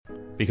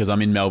because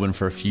I'm in Melbourne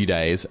for a few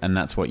days, and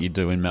that's what you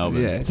do in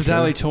Melbourne. Yeah, It's a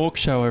daily talk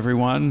show,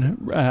 everyone.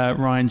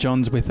 Ryan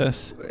John's with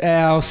us.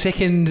 Our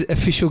second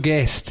official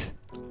guest.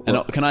 And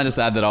can I just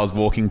add that I was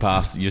walking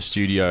past your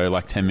studio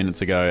like 10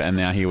 minutes ago, and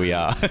now here we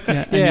are.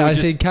 And Yeah, you're I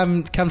just- said,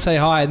 come say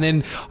hi. And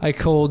then I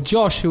called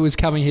Josh, who was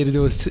coming here to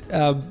do a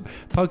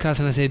podcast,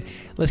 and I said,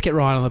 let's get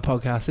Ryan on the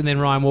podcast. And then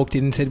Ryan walked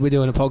in and said, we're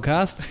doing a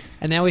podcast.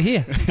 And now we're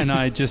here. And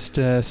I just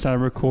started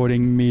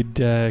recording mid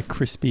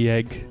crispy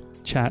egg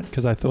chat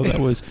because I thought that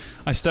was.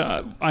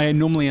 I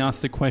normally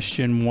ask the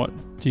question, what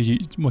did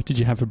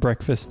you have for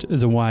breakfast,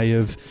 as a way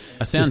of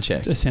A sound just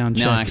check. A sound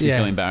check. Now I actually Yeah.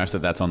 feel embarrassed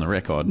that that's on the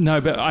record. No,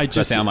 but I I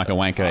just sound like a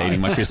wanker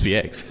eating my crispy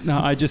eggs. No,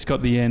 I just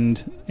got the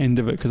end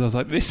of it because I was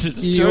like, this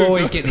is You too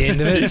always good. get the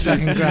end of it. It's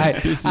fucking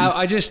great. This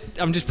is-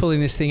 I'm just pulling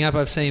this thing up.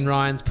 I've seen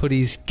Ryan's put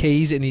his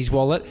keys in his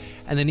wallet,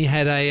 and then he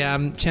had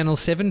a Channel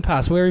 7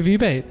 pass. Where have you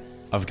been?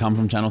 I've come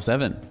from Channel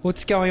 7.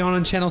 What's going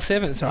on Channel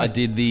 7? Sorry. I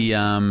did the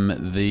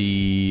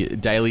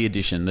daily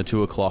edition, the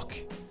 2 o'clock.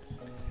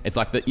 It's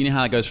like you know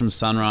how it goes from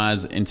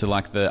sunrise into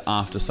like the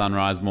after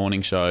sunrise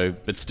morning show,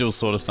 but still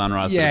sort of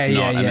sunrise, Yeah, but it's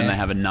not. yeah, And then yeah. they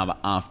have another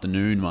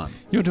afternoon one.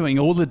 You're doing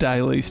all the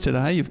dailies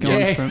today. You've gone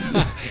Yeah.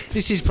 from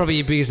This is probably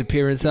your biggest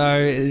appearance, though,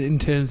 in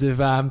terms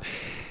of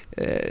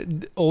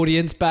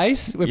audience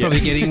base. We're Yeah. probably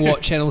getting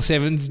what Channel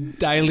 7's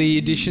daily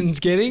edition's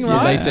getting, Yeah,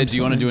 right? they said, do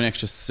you want to do an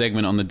extra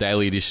segment on the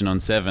daily edition on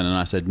 7? And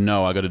I said,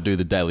 no, I got to do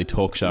the daily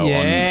talk show on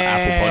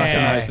Apple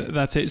Podcasts.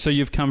 That's it. So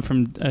you've come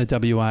from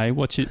WA.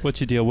 What's your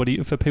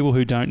deal? For people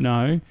who don't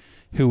know,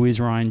 who is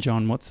Ryan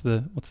John? What's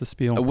the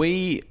spiel?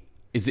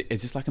 Is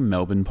this like a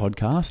Melbourne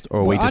podcast,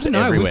 or are we Well, just I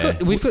don't know. everywhere?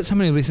 We've got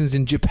someone who listens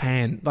in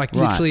Japan. Like,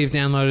 Right. literally have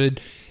downloaded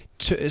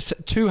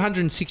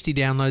 260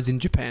 downloads in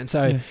Japan.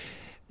 So Yeah.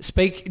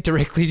 speak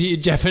directly to your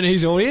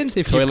Japanese audience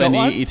if you've Toilet got ni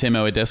one.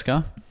 itemo e desu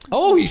ka?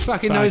 Oh, he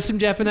fucking Fuck. knows some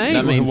Japanese.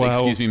 That means, Well-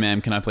 excuse me,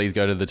 ma'am, can I please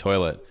go to the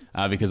toilet?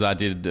 Because I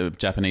did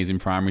Japanese in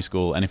primary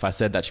school, and if I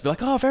said that, she'd be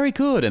like, oh, very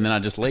good, and then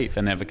I'd just leave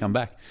and never come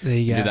back. There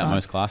you I go. did that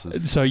most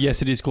classes. So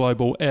yes, it is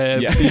global.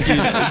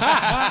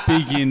 Yeah.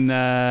 Big in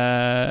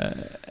the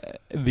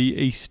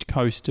east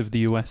coast of the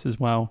US as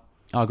well.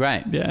 Oh,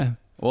 great. Yeah.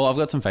 Well, I've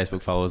got some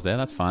Facebook followers there.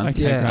 That's fine.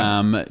 Okay,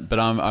 Yeah. great. But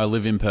I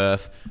live in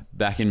Perth,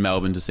 back in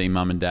Melbourne to see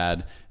mum and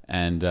dad,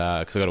 and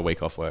because I got a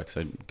week off work,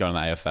 so going to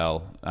the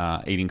AFL,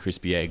 eating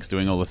crispy eggs,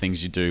 doing all the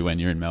things you do when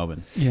you're in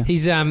Melbourne. Yeah.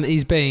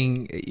 He's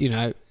being,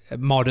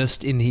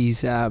 modest in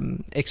his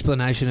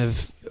explanation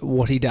of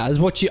what he does.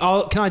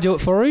 Can I do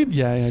it for him?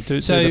 Yeah. Do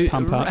So, the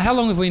pump up. how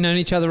long have we known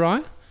each other,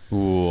 Ryan?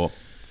 Ooh,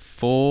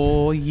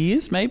 4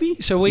 years maybe.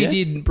 So we Yeah.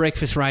 did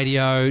breakfast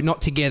radio,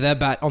 not together,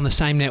 but on the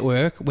same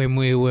network when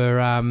we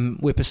were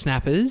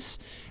whippersnappers,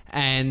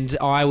 and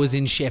I was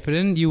in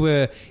Shepparton. You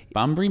were,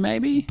 Bunbury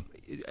maybe.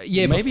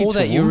 Maybe before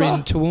that you were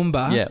in Toowoomba?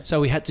 Toowoomba. Yeah.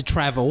 So we had to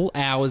travel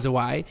hours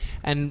away,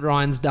 and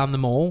Ryan's done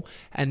them all,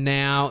 and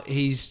now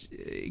he's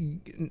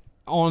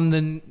on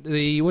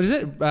the what is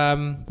it?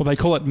 Well, they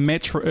call it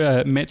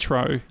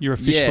Metro. You're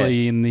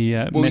officially in the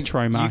Well,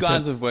 Metro market. You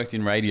guys have worked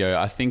in radio.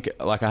 I think,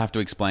 like, I have to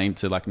explain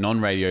to like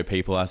non-radio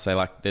people. I say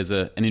like, there's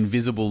an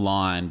invisible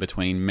line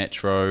between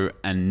Metro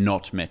and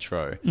not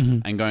Metro,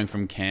 and going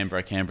from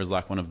Canberra. Canberra's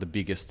like one of the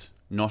biggest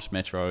not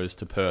metros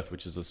to Perth,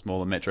 which is a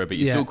smaller metro, but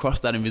you Yeah. still cross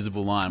that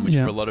invisible line, which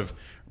Yeah. for a lot of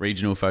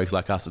regional folks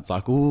like us, it's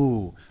like,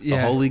 ooh, the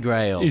Yeah. holy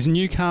grail. Is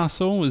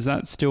Newcastle, is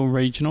that still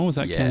regional? Is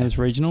that Yeah. counted as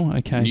regional?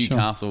 Okay, sure.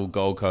 Newcastle,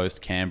 Gold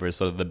Coast, Canberra is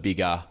sort of the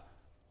bigger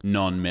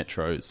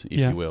non-metros, if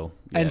Yeah. you will.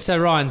 Yeah. And so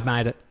Ryan's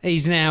made it.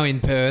 He's now in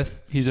Perth.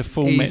 He's a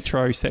full He's-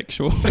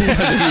 metrosexual.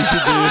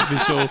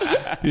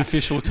 the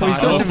official title. He's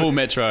got some- full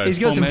metro. He's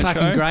got Full some Metro.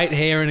 fucking great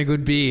hair and a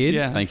good beard.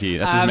 Yeah. Thank you.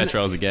 That's as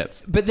metro as it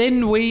gets. But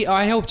then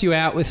I helped you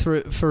out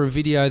for a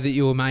video that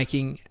you were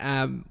making,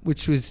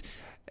 which was,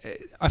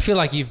 I feel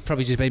like you've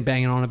probably just been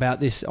banging on about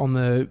this on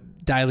the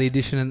daily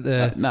edition at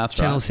the No, that's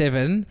Channel right.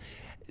 7.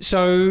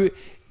 So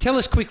tell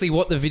us quickly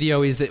what the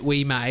video is that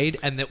we made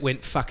and that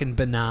went fucking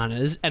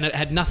bananas, and it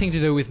had nothing to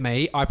do with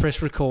me. I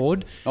pressed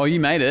record. Oh, you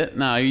made it.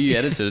 No, you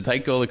edited it.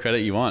 Take all the credit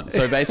you want.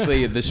 So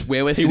basically,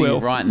 where we're sitting will.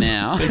 right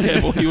now, Be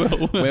careful, he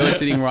will. where we're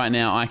sitting right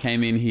now, I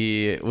came in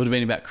here, it would have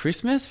been about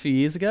Christmas a few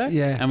years ago.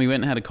 Yeah. And we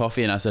went and had a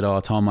coffee, and I said, oh,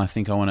 Tom, I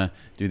think I want to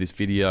do this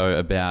video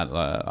about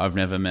I've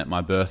never met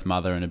my birth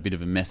mother, and a bit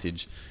of a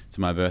message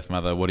to my birth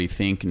mother. What do you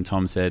think? And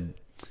Tom said,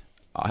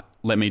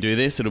 let me do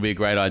this. It'll be a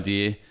great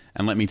idea.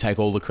 And let me take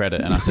all the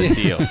credit. And I said,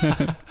 deal.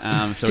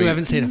 So Still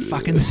haven't seen a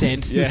fucking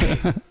cent.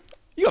 Yeah.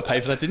 You got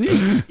paid for that, didn't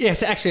you?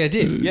 Yes, actually I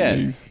did.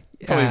 Yeah.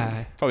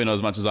 Uh, Probably not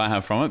as much as I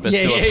have from it, but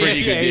still a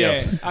pretty good deal.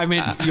 yeah. I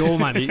meant your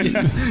money.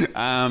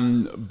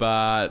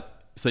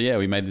 But so yeah,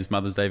 we made this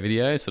Mother's Day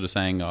video, sort of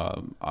saying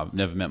I've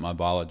never met my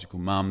biological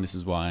mum. This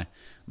is why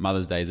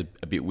Mother's Day is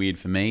a bit weird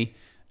for me.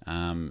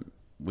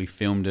 We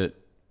filmed it.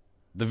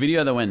 The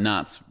video that went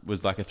nuts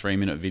was like a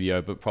 3-minute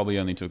video, but probably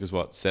only took us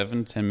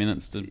 7-10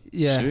 minutes to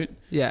shoot.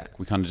 Yeah.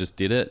 We kind of just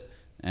did it,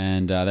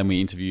 and then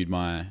we interviewed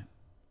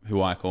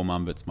who I call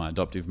mum, but it's my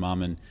adoptive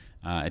mum, and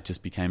it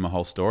just became a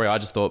whole story. I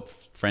just thought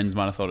friends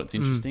might have thought it's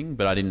interesting,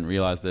 but I didn't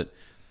realise that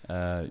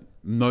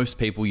most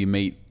people you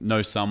meet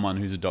know someone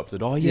who's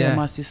adopted. Oh yeah, Yeah.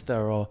 my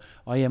sister, or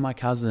oh yeah, my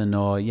cousin,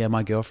 or yeah,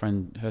 my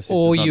girlfriend, her sister.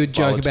 Or you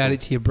joke about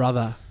it to your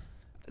brother.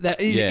 That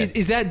is, Yeah.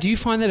 is that? Do you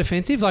find that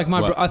offensive? Like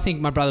What? I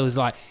think my brother was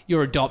like,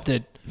 "You're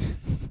adopted,"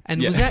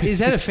 and Yeah. is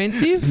that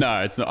offensive?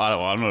 No, it's not.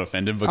 I'm not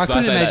offended because I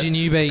couldn't say imagine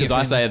you being because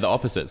I say offended. the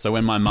opposite. So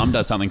when my mum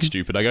does something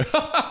stupid, I go,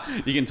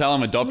 "You can tell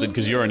I'm adopted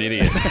because you're an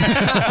idiot."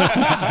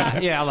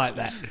 Yeah, I like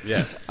that.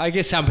 Yeah. I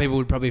guess some people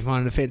would probably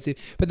find it offensive,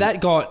 but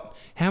that got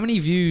how many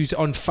views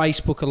on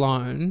Facebook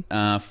alone?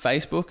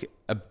 Facebook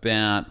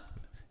about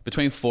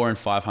between 4 and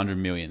 500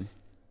 million.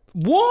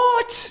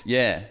 What?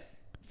 Yeah.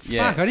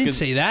 Yeah. Fuck, I didn't 'Cause-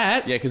 see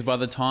that. Yeah, because by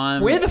the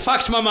time Where the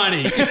fuck's my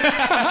money?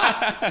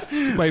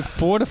 Wait,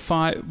 4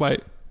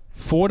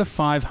 to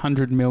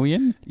 500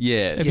 million?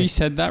 yeah, Have you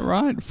said that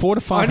right? 4 to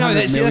I 500 know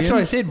that's million?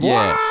 what I said.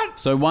 yeah. What?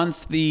 So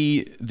once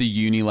the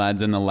uni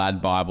lads and the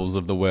lad Bibles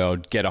of the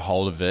world get a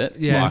hold of it,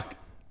 Yeah. like,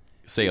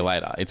 see you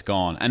later, it's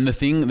gone. And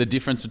the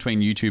difference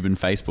between YouTube and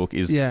Facebook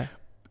is Yeah.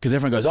 because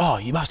everyone goes, "Oh,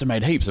 you must have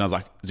made heaps," and I was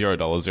like,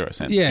 $0, 0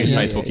 cents. Yeah, Because yeah,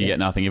 Facebook, yeah, you get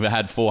nothing. If it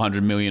had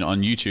 400 million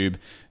on YouTube,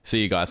 see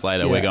you guys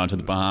later. Yeah. We're going to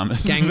the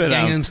Bahamas. But,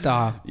 Gangnam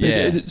Style.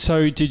 yeah,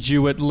 So did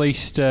you at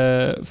least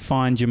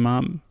find your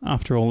mum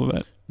after all of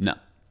it? no.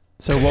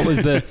 So what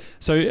was the?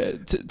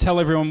 Tell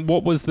everyone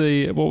what was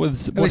It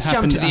was jump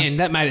happened to the end.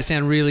 That made it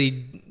sound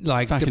really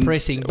like Fucking-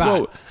 depressing, but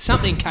well-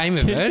 something came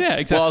of it. Yeah,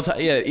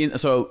 exactly. Well,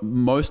 so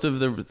most of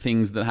the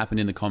things that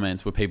happened in the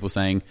comments were people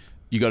saying,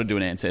 you got to do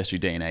an ancestry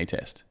DNA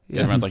test.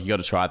 Yeah. Everyone's like, you got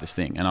to try this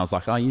thing. And I was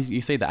like, oh,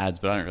 you see the ads,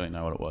 but I don't really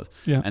know what it was.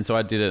 Yeah. And so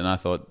I did it, and I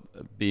thought,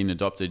 being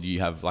adopted,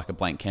 you have like a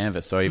blank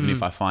canvas. So even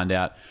if I find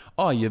out,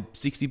 oh, you're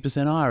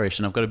 60% Irish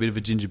and I've got a bit of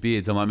a ginger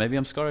beard, so I'm like, maybe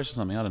I'm Scottish or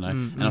something. I don't know.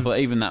 And I thought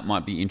even that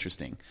might be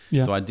interesting.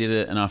 Yeah. So I did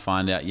it, and I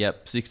find out,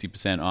 yep,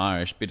 60%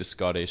 Irish, bit of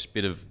Scottish,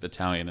 bit of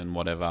Italian and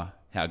whatever.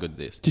 How good's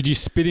this? Did you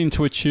spit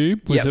into a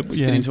tube?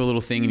 Spit into a little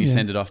thing and you Yeah.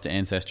 send it off to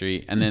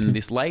Ancestry. And then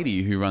this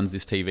lady who runs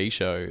this TV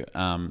show,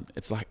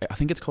 it's like, I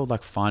think it's called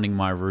like Finding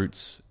My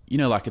Roots. You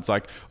know, like it's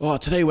like, oh,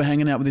 today we're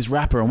hanging out with this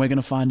rapper and we're going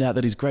to find out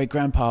that his great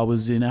grandpa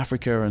was in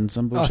Africa and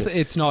some bullshit.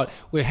 It's not.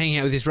 We're hanging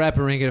out with this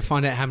rapper and we're going to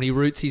find out how many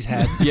roots he's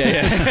had.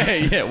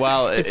 yeah.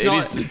 Well, It's it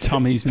not- is.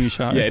 Tommy's new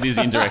show. Yeah, it is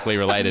indirectly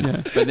related.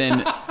 But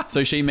then,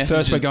 so she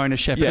messages. First, we're going to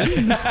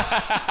Shepparton.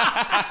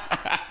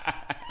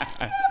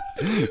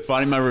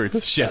 Finding My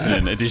Roots,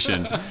 Shepparton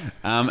edition.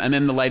 And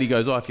then the lady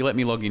goes, oh, if you let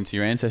me log into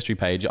your Ancestry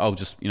page, I'll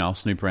just, I'll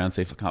snoop around,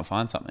 see if I can't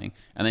find something.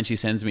 And then she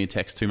sends me a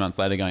text 2 months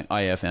later going, oh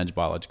yeah, I found your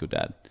biological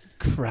dad.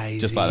 Crazy.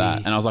 Just like that.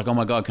 And I was like, oh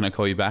my God, can I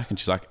call you back? And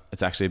she's like,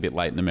 it's actually a bit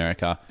late in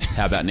America.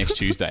 How about next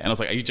Tuesday? And I was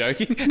like, are you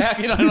joking? How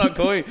can I not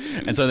call you?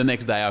 And so the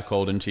next day I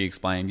called and she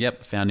explained,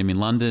 yep, found him in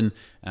London.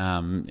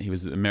 He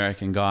was an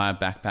American guy,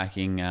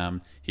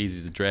 backpacking. Here's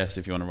his address.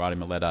 If you want to write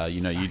him a letter,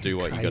 you do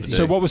what you got to do.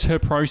 So what was her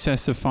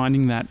process of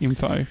finding that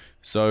info?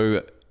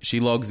 So she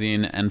logs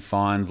in and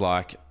finds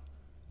like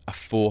a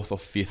fourth or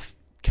fifth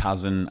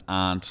cousin,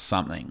 aunt,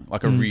 something,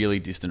 like a really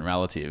distant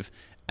relative.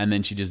 And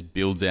then she just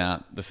builds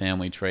out the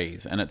family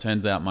trees. And it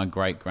turns out my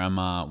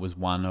great-grandma was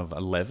one of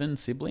 11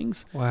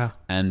 siblings. Wow.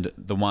 And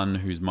the one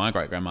who's my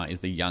great-grandma is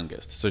the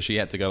youngest. So she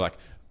had to go like,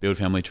 build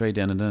family tree,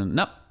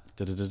 nope.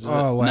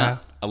 Oh, wow. Nah,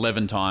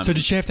 11 times. So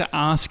did she have to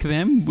ask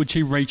them? Would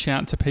she reach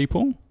out to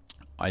people?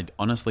 I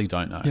honestly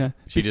don't know. Yeah.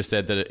 She just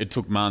said that it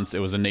took months. It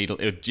was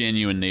a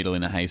genuine needle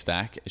in a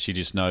haystack. She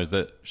just knows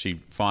that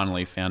she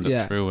finally found it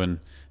Yeah. through and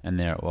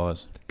there it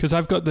was. Because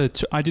I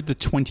did the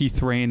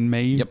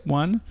 23andMe Yep.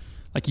 one,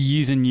 like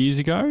years and years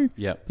ago.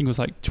 Yep. I think it was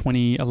like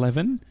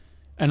 2011,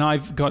 and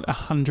I've got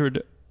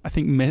 100, I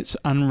think,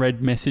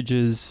 unread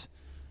messages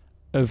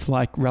of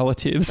like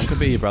relatives. Could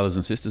be your brothers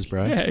and sisters,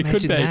 bro. Yeah, it Imagine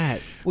could be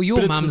that. Well, your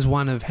But it's- mum's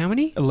one of how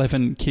many?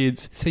 11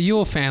 kids. So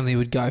your family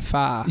would go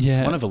far.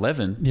 Yeah, One of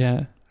 11.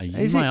 yeah. Are you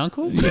Is my it?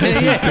 uncle?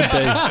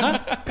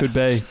 Could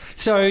be.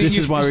 So This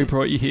you- is why we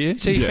brought you here.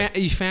 So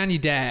you found your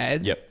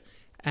dad. Yep.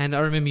 And I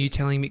remember you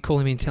calling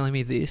me and telling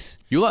me this.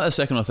 You're like the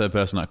second or third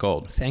person I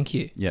called. Thank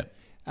you. Yep.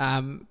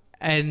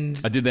 And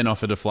I did then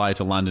offer to fly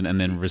to London and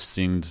then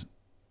rescind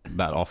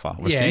that offer.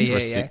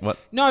 Rescind? What?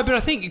 No, but I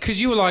think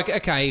because you were like,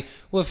 okay,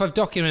 well, if I've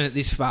documented it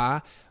this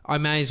far, I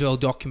may as well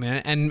document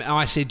it. And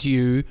I said to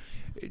you,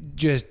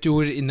 just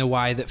do it in the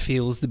way that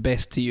feels the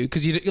best to you,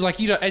 because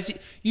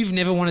you've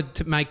never wanted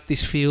to make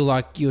this feel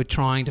like you're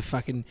trying to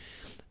fucking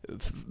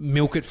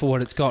milk it for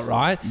what it's got,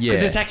 right? Yeah.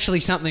 Because it's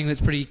actually something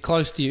that's pretty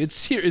close to you.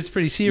 It's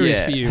pretty serious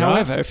Yeah. for you,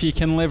 However, right? if you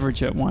can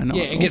leverage it, why not?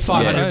 Yeah, and get Also,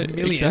 500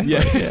 million.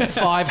 Exactly. Yeah.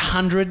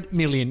 500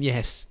 million,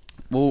 yes.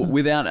 Well,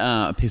 without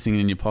pissing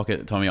in your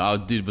pocket, Tommy,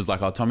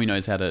 Tommy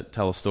knows how to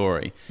tell a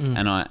story,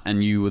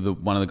 and you were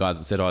one of the guys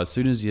that said, as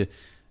soon as you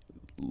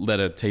let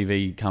a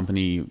TV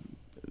company,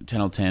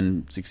 Channel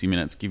 10, 60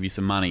 Minutes, give you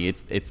some money,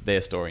 it's their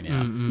story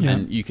now,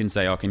 and you can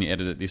say, can you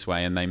edit it this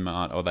way, and they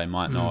might or they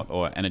might not,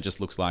 and it just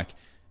looks like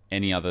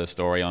any other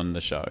story on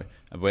the show.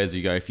 Whereas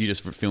you go, if you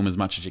just film as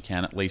much as you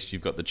can, at least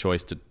you've got the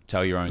choice to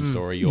tell your own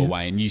story your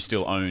way, and you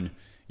still own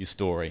your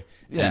story.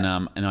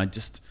 Yeah. And I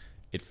just.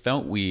 It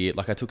felt weird.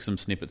 Like I took some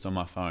snippets on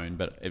my phone,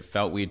 but it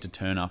felt weird to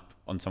turn up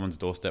on someone's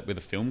doorstep with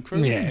a film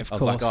crew. Yeah, of I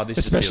was like, course. oh, this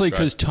Especially just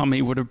feels because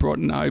Tommy would have brought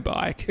an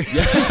O-bike for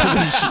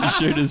the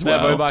shoot as great. They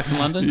have well. O-bikes in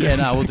London? Yeah,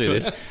 no, we'll do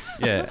this.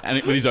 Yeah, and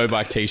with his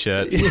O-bike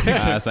t-shirt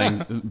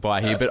saying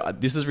buy here.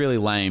 But this is really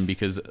lame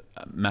because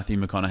Matthew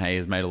McConaughey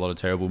has made a lot of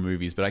terrible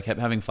movies, but I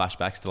kept having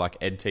flashbacks to like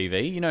Ed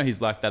TV. You know,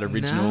 he's like that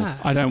original... Nah.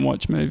 I don't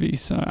watch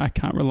movies, so I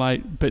can't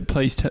relate. But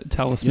please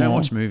tell us You more. don't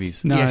watch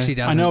movies? No, He actually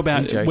doesn't. I know Are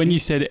about you joking? when you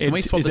said Ed. Can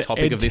we swap is the it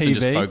topic Ed of this and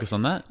just TV? focus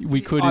on that? We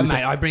could. Oh, is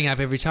mate, it- I bring up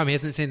every time he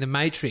hasn't seen The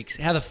Matrix.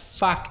 How the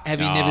fuck have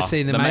you never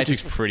seen The The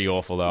Matrix? Matrix pretty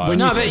awful though. When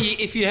No, you but s-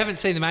 if you haven't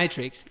seen The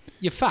Matrix,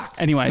 you're fucked.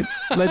 Anyway,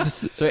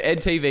 let's. So Ed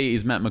TV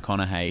is Matt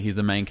McConaughey. He's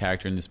the main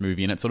character in this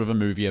movie, and it's sort of a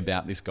movie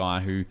about this guy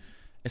who,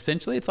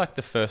 essentially, it's like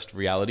the first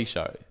reality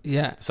show.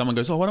 Yeah. Someone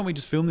goes, "Oh, why don't we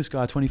just film this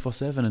guy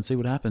 24/7 and see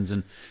what happens?"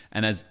 And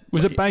as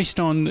Was it based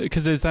on?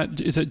 Because there's that.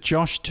 Is it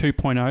Josh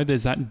 2.0?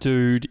 There's that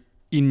dude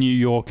in New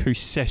York who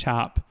set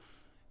up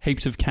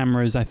heaps of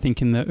cameras. I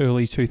think in the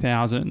early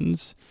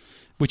 2000s,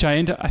 which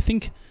I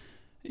think.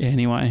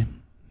 Anyway,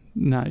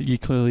 no, you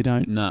clearly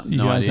don't. No, you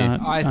no guys idea.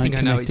 aren't. I aren't think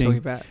I know what you're connecting. talking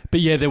about. But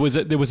yeah, there was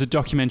a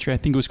documentary. I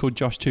think it was called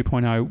Josh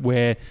 2.0,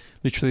 where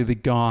literally the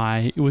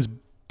guy. It was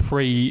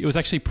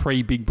actually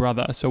pre Big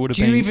Brother, so it would have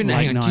Do been you even late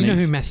hang on? Do you know 90s.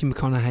 who Matthew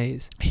McConaughey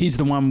is? He's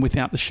the one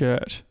without the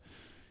shirt.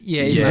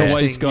 Yeah, He's Yeah.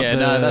 always got yeah, the.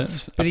 no,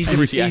 that's But a he's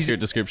pretty he's- accurate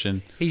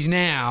description. He's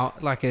now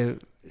like a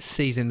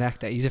seasoned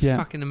actor. He's a Yeah.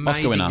 fucking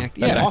amazing Oscar winner.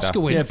 actor. Best Yeah, actor. Oscar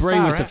winner. Yeah, Brie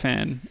Far was a out.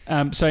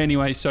 fan. So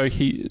anyway, so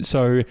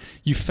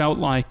you felt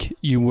like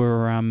you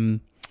were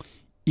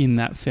in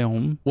that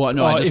film. Well,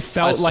 no, Oh, I just it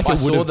felt like I it would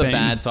saw have the been.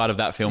 bad side of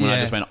that film, and I Yeah.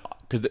 just went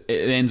because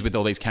it ends with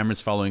all these cameras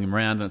following him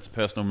around, and it's a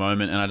personal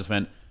moment, and I just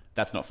went,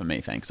 "That's not for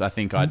me, thanks." I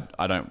think I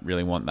don't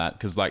really want that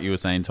because, like you were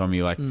saying,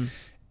 Tommy, like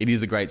it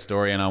is a great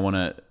story, and I want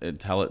to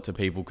tell it to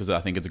people because I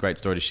think it's a great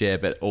story to share.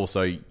 But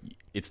also,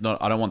 it's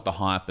not. I don't want the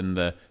hype and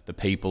the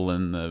people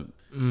and the.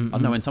 I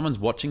don't know when someone's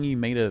watching you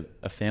meet a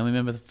family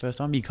member the first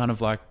time, you kind of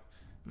like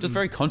just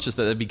very conscious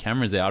that there'd be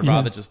cameras there. I'd Yeah.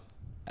 rather just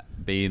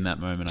be in that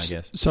moment, I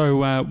guess.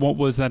 So what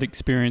was that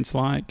experience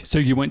like? So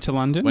you went to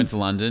London? Went to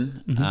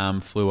London,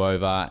 flew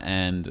over,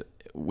 and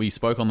we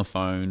spoke on the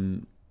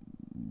phone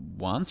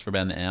once for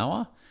about an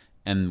hour,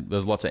 and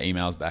there's lots of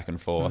emails back and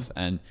forth.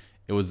 And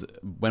it was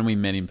when we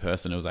met in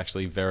person, it was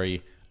actually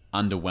very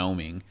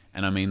underwhelming,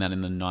 and I mean that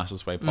in the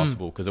nicest way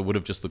possible, because it would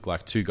have just looked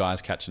like two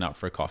guys catching up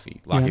for a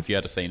coffee. Like Yeah. if you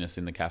had seen us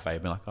in the cafe,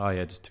 it'd be like, oh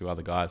yeah, just two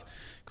other guys.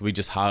 Because we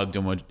just hugged,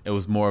 and it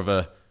was more of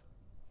a,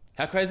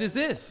 how crazy is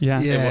this? Yeah.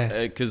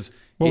 Yeah. Because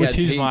what was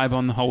his vibe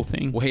on the whole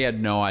thing? well, he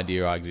had no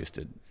idea I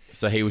existed.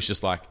 So he was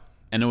just like,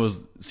 and it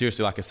was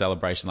seriously like a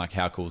celebration, like,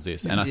 how cool is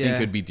this? And I think Yeah.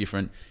 it'd be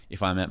different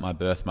if I met my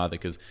birth mother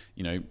because,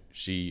 you know,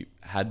 she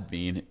had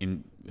me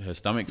in her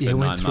stomach for Yeah,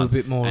 went 9 through a months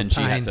bit more and she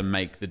pain. had to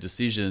make the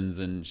decisions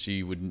and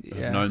she wouldn't Yeah.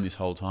 have known this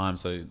whole time.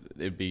 So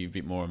it'd be a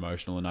bit more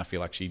emotional. And I feel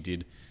like she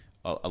did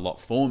a lot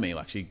for me.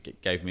 Like she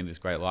gave me this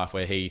great life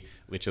where he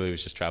literally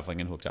was just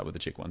traveling and hooked up with a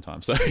chick one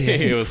time. So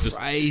it was just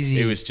crazy.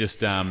 It was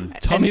just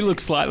Tommy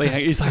looks slightly.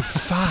 He's like,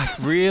 "Fuck,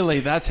 really?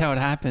 That's how it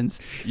happens."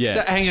 yeah.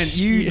 So hang on,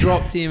 you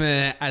dropped him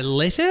a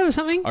letter or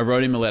something? I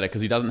wrote him a letter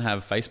because he doesn't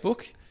have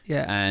Facebook.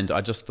 Yeah. And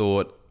I just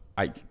thought,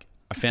 I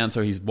found,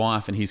 so his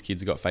wife and his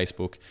kids have got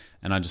Facebook.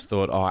 And I just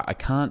thought, oh, I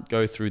can't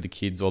go through the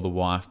kids or the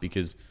wife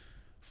because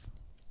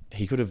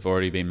he could have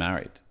already been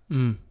married.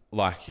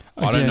 Like,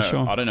 I don't yeah, know.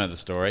 sure. I don't know the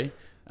story.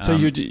 So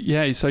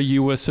so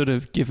you were sort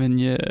of giving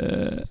your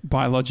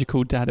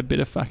biological dad a bit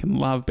of fucking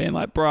love, being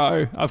like,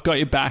 "Bro, I've got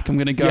your back. I'm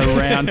going to go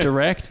around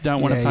direct. Don't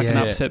want to Yeah, fucking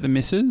yeah. upset the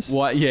missus."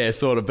 Well, yeah,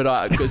 sort of.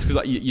 But because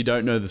you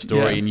don't know the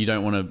story Yeah. and you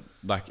don't want to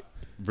like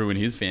ruin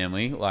his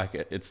family. Like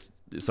it's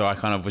so I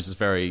kind of was just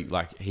very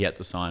like he had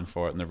to sign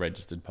for it in the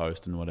registered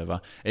post and whatever.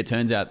 It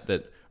turns out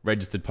that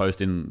registered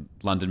post in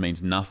London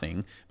means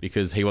nothing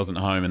because he wasn't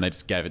home and they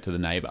just gave it to the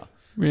neighbour.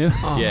 Really?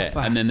 Oh, Yeah,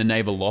 fuck. and then the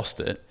neighbour lost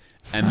it.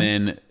 And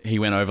then he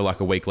went over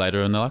like a week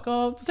later and they're like,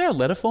 oh, was there a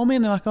letter for me?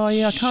 And they're like, oh,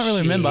 yeah, I can't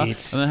really remember. And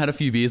Shit. then I had a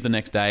few beers the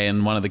next day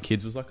and one of the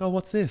kids was like, oh,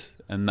 what's this?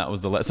 And that was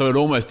the letter. So it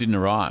almost didn't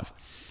arrive.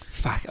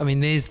 Fuck. I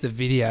mean, there's the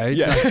video.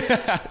 Yeah.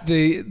 Like,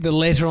 the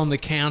letter on the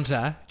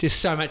counter, just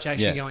so much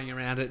action Yeah. going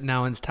around it, no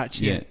one's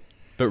touching Yeah. it.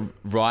 But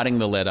writing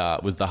the letter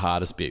was the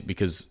hardest bit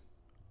because,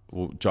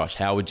 well, Josh,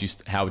 how would you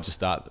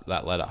start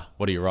that letter?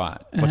 What do you write?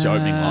 What's your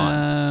opening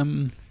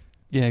line?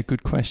 Yeah,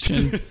 good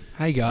question.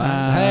 Hey,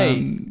 guys.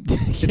 Hey.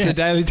 It's yeah. a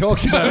Daily Talk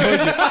show.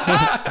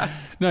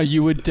 No,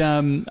 you would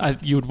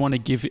want to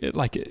give it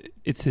like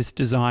it's this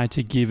desire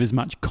to give as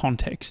much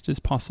context as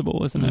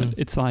possible, isn't it?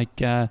 It's like,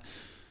 so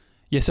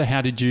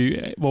how did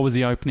you? What was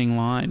the opening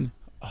line?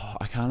 Oh,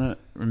 I can't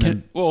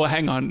remember. Well,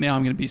 hang on. Now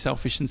I'm going to be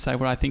selfish and say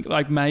what I think.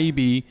 Like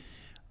maybe,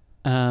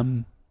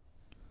 it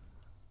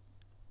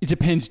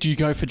depends. Do you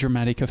go for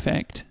dramatic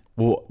effect?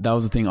 Well, that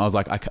was the thing. I was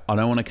like, I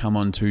don't want to come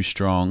on too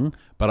strong,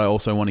 but I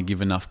also want to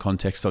give enough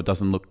context so it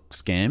doesn't look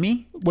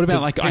scammy. What about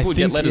 'Cause like people I would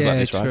think get letters like yeah,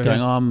 this, right? true.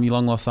 Going, oh, I'm your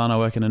long lost son. I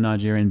work in a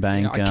Nigerian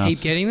bank. I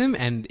keep getting them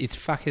and it's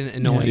fucking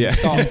annoying. Yeah.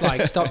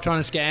 Stop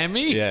trying to scam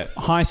me. yeah.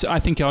 hi. I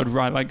think I would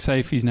write like say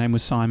if his name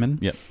was Simon.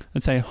 Yep.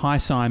 I'd say hi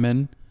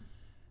Simon.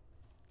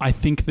 I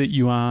think that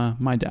you are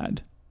my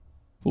dad.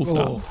 Full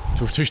stop.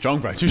 Oh, Too strong,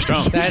 bro. Too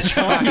strong. that's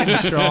fucking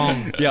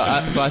strong.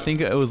 Yeah. So I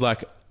think it was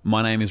like,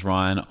 my name is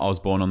Ryan. I was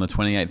born on the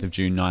 28th of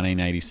June,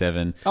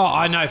 1987. Oh,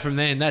 I know from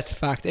then. That's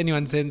fucked.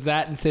 Anyone sends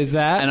that and says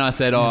that. And I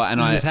said,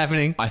 Is this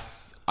happening?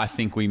 I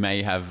think we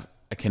may have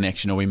a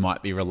connection, or we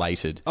might be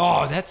related.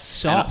 Oh, that's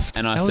soft.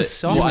 And I that said, was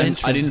soft. well, I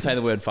didn't say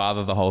the word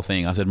father the whole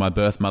thing. I said my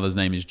birth mother's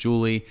name is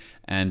Julie,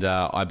 and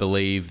I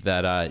believe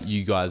that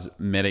you guys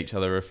met each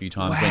other a few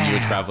times when you were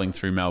Wow. traveling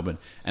through Melbourne.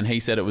 And he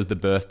said it was the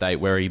birth date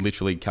where he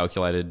literally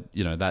calculated,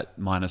 that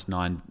minus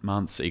 9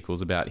 months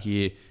equals about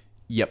here.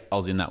 Yep, I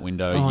was in that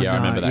window. Oh, I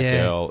remember no, that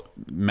yeah. girl.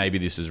 Maybe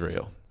this is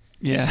real.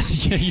 Yeah,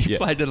 you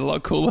played it a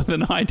lot cooler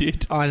than I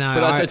did. I know.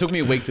 But it took me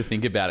a week to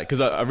think about it,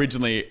 because I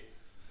originally,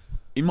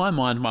 in my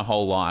mind, my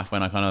whole life,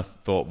 when I kind of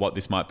thought what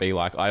this might be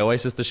like, I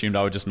always just assumed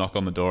I would just knock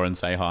on the door and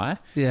say hi.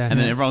 Yeah. And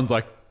then everyone's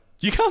like,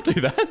 you can't do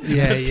that.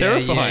 Yeah, That's yeah,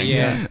 terrifying.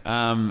 yeah.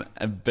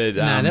 But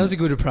that was a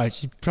good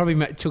approach. You probably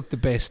took the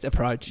best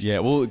approach. yeah,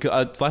 well,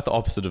 it's like the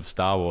opposite of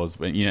Star Wars.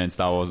 When in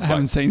Star Wars, I it's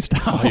haven't like, seen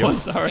Star you're-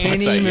 Wars. Sorry. Fuck's Any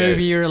sake, yeah.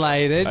 movie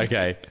related.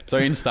 Okay, so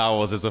in Star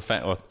Wars, there's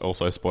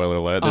also spoiler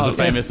alert. There's Oh, a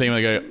famous scene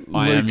where they go,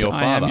 "I am Luke, your I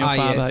father." am your Ah,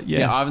 father. yes. Yes.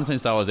 Yeah, I haven't seen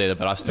Star Wars either,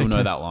 but I still know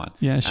Okay. that line.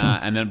 Yeah, sure.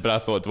 But I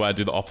thought, do I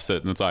do the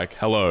opposite? And it's like,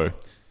 "Hello,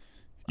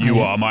 you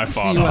yeah. are my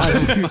father."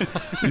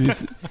 It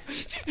is,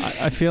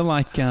 I feel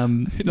like I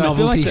feel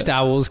Novelty like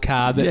Star Wars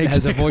card that Yeah, has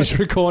a exactly. voice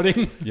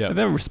recording. Yeah.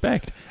 no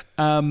respect.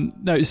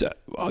 No, so,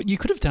 you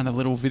could have done a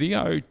little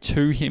video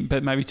to him,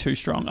 but maybe too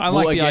strong. I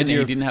like the again, idea.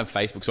 he Of, didn't have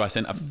Facebook, so I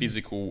sent a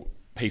physical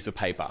piece of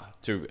paper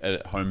to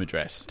a home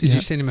address. Did Yeah.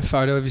 you send him a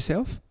photo of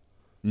yourself?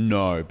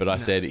 No, but I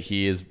said,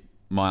 "Here's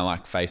my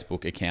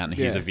Facebook account, and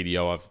here's Yeah. a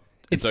video of."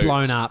 It's so-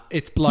 blown up.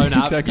 It's blown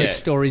up. Exactly. The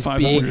story's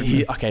 500.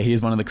 big.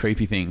 Here's one of the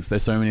creepy things.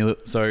 There's so many.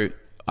 So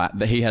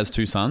he has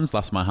 2 sons.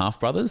 That's my half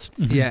brothers.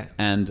 Yeah.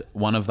 And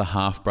one of the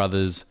half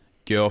brothers'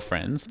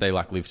 girlfriends, they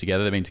live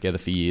together. They've been together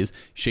for years.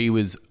 She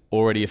was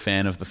already a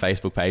fan of the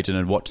Facebook page and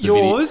had watched the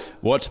Yours?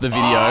 watched the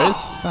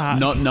videos, fuck.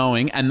 not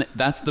knowing. And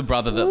that's the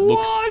brother that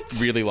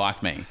looks really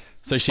like me.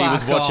 So she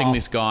was Fuck watching off.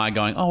 this guy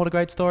going, "Oh, what a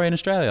great story in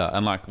Australia,"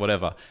 and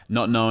whatever,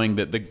 not knowing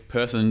that the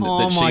person Oh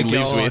that she my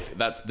lives God. with,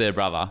 that's their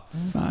brother.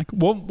 Fuck.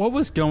 What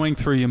was going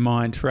through your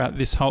mind throughout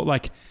this whole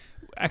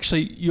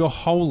actually your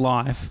whole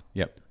life?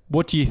 Yep.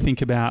 What do you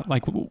think about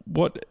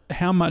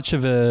how much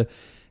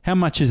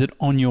is it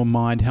on your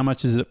mind? How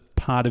much is it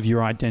part of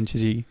your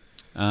identity?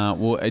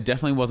 Well, it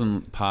definitely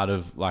wasn't part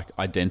of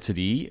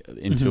identity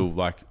until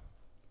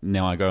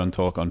now I go and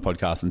talk on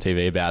podcasts and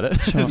TV about it.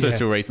 So Yeah.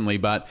 till recently,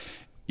 but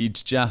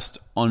it's just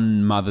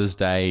on Mother's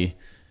Day,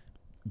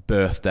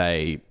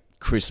 birthday,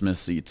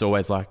 Christmas. It's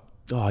always like,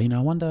 oh, I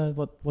wonder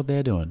what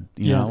they're doing.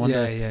 I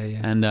wonder, Yeah.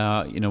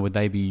 and would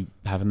they be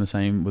having the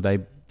same? Would they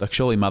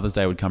surely Mother's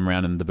Day would come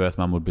around and the birth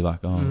mum would be like,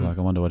 oh,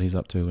 I wonder what he's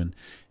up to and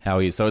how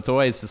he is. So it's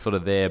always just sort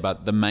of there.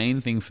 But the main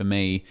thing for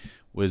me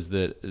was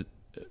that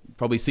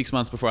probably 6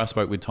 months before I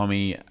spoke with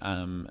Tommy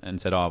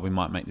and said, we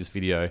might make this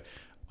video,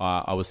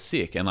 I was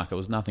sick and it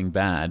was nothing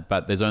bad.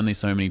 But there's only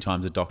so many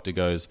times a doctor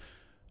goes,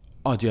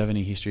 oh, do you have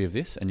any history of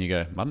this? And you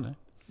go, I don't know.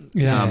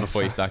 Yeah.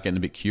 Before you start getting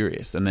a bit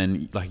curious. And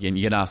then again,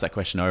 you get asked that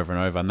question over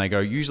and over and they go,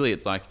 usually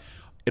it's like,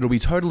 it'll be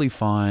totally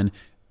fine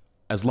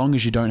as long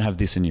as you don't have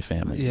this in your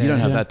family. Yeah. You don't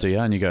have Yeah. that, do you?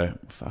 And you go,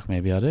 fuck,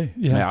 maybe I do.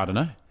 Yeah. I don't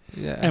know.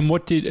 Yeah. And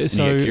what did And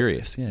so? you get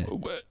curious, yeah.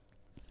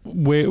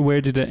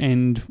 Where did it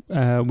end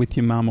with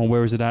your mum, or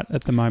where is it at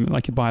the moment?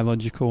 Like your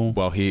biological.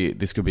 Well,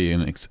 this could be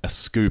a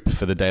scoop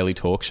for the Daily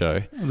Talk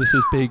Show. This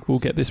is big. We'll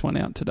get this one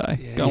out today.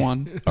 Yeah. Go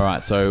on. All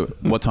right, so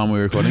what time are we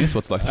recording this?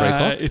 What's 3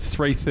 o'clock? It's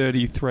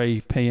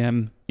 3:33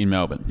 p.m. In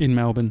Melbourne. in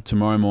Melbourne.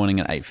 Tomorrow morning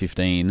at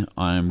 8:15,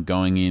 I'm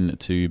going in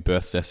to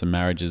Births, Deaths and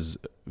Marriages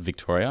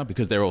Victoria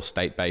because they're all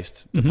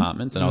state-based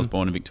departments and I was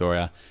born in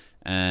Victoria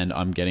and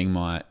I'm getting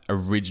my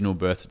original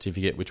birth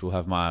certificate which will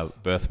have my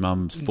birth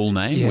mum's full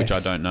name, Yes. which I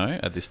don't know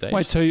at this stage.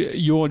 Wait, so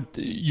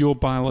your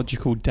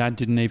biological dad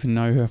didn't even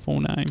know her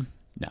full name?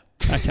 No.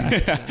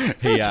 Okay.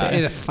 He,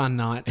 It's a fun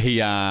night.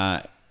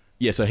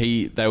 so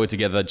they were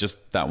together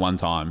just that one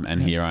time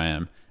and here I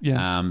am.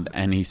 Yeah.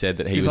 And he said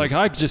that he He's was like,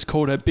 I just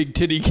called her Big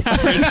Titty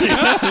Karen.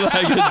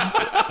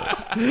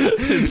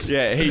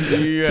 yeah, he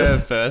knew her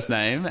first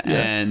name,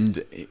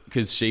 and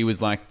because she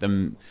was like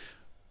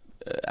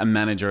a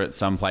manager at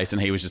some place,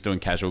 and he was just doing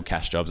casual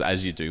cash jobs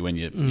as you do when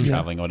you're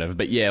traveling or whatever.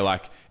 But yeah,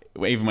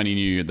 even when he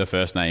knew the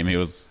first name, he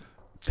was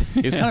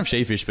kind of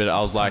sheepish. But I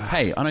was like,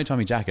 hey, I know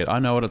Tommy Jacket. I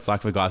know what it's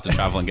like for guys to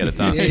travel and get it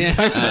done.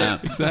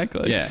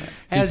 Exactly. Yeah,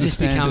 How's It's this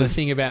the become a standard.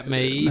 thing about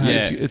me?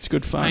 Yeah. It's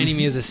good fun. Painting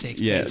me as a sex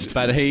yeah. beast.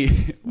 But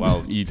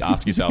you'd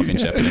ask yourself in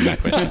shepherding that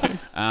question.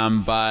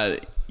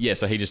 But yeah,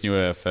 so he just knew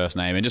her first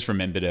name and just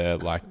remembered her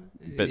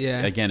But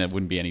Yeah. again, it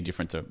wouldn't be any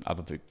different to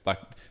other people.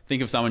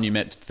 Think of someone you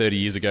met 30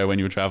 years ago when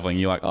you were traveling.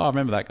 You're like, oh, I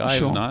remember that guy.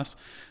 He was Sure. nice.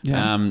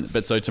 Yeah.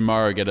 But so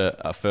tomorrow, get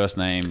a first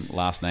name,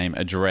 last name,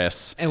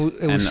 address, It will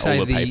and say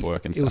all the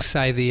paperwork and It will stuff.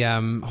 say the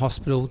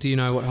hospital. Do you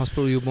know what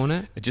hospital you were born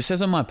at? It just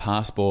says on my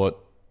passport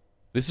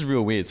This is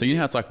real weird. So you know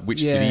how it's like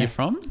which city you're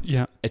from?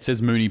 Yeah. It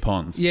says Moonee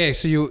Ponds. Yeah,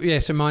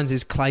 so mine's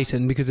is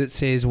Clayton because it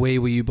says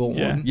where were you born?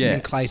 Yeah.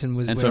 And Clayton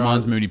was And where so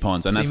mine's I, Moonee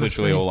Ponds, and So that's you must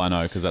literally be- all I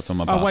know because that's on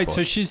my passport. Oh, wait,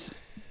 so she's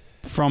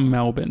from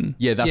Melbourne.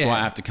 Yeah, that's Yeah. why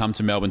I have to come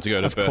to Melbourne to go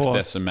to Of birth, course.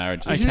 deaths, and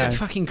marriages. Okay. Isn't it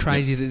fucking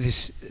crazy that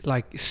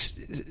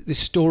this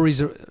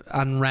stories are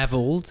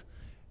unravelled,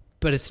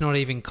 but it's not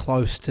even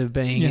close to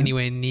being Yeah.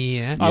 anywhere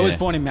near. I was Yeah.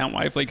 born in Mount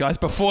Waverley, guys,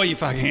 before you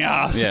fucking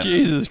asked. Yeah.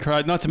 Jesus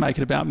Christ. Not to make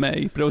it about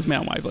me, but it was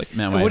Mount Waverley.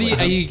 Mount What Waverley.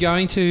 are you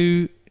going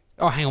to?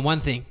 Oh, hang on, one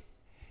thing.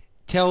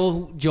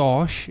 Tell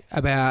Josh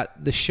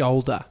about the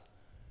shoulder,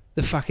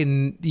 the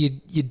fucking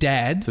your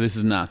dad. So this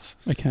is nuts.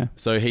 Okay.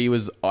 So he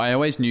was. I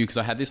always knew because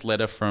I had this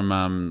letter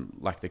from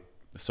like the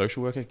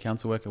social worker,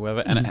 council worker,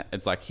 whatever, and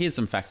it's like, here's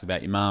some facts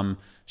about your mum.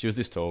 She was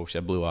this tall, she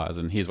had blue eyes,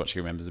 and here's what she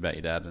remembers about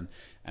your dad.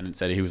 And it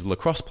said he was a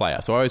lacrosse player.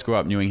 So I always grew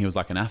up knowing he was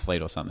like an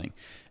athlete or something.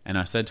 And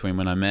I said to him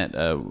when I met,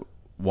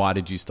 why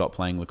did you stop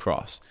playing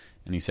lacrosse?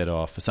 And he said,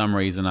 oh, for some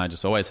reason, I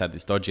just always had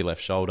this dodgy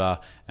left shoulder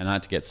and I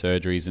had to get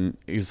surgeries. And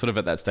he was sort of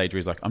at that stage where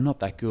he's like, I'm not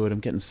that good. I'm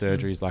getting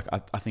surgeries. Like,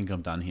 I think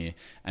I'm done here.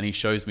 And he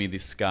shows me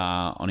this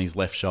scar on his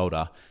left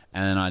shoulder.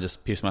 And then I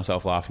just pissed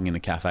myself laughing in the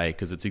cafe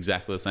because it's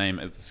exactly the same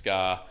as the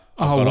scar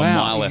I've got on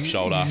my left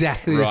shoulder.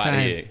 Exactly the right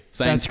same. here.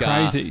 Same That's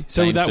scar, crazy.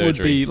 So same that would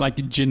surgery. be like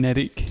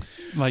genetic,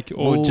 like,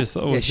 or Well, just...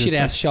 Or Yeah, just shit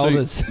ass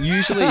shoulders. So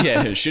usually,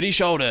 yeah, shitty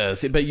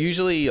shoulders. But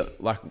usually,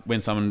 like when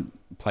someone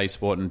plays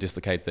sport and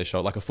dislocates their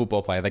shoulder, like a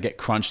football player, they get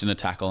crunched in a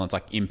tackle and it's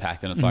like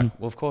impact, and it's like,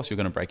 well, of course you're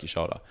going to break your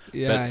shoulder.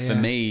 Yeah, but for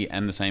me,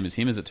 and the same as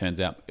him, as it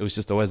turns out, it was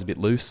just always a bit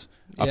loose.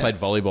 I Yeah. played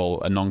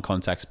volleyball, a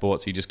non-contact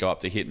sport, so you just go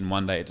up to hit, and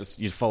one day it just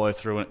you follow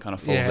through and it kind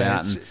of falls Yeah,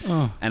 out,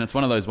 it's- and it's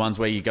one of those ones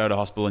where you go to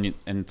hospital and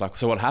it's like,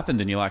 so what happened?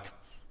 And you're like,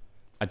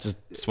 I just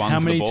swung How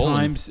for many the ball. and-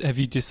 times have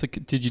you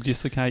did you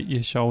dislocate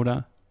your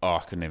shoulder? oh, I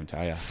couldn't even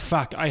tell you.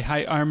 Fuck,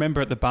 I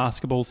remember at the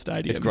basketball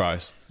stadium. It's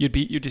gross. You'd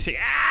just say,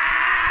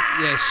 ah!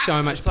 Yeah,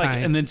 so much It's like,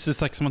 pain. and then it's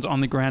just like someone's on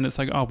the ground. It's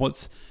like, oh, it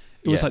was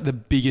Yeah. like the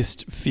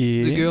biggest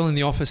fear. The girl in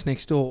the office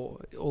next door,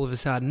 all of a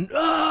sudden,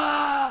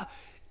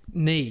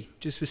 knee,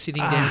 just was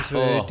sitting down to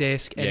her Oh.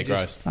 desk and Yeah,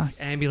 just gross.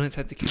 ambulance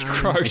had to come.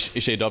 Gross.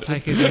 Is she adopted?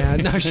 Take her down.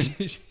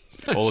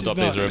 No, All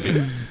adoptees are a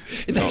bit.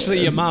 it's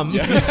actually your mum.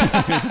 No,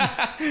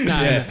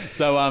 Yeah.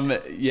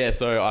 So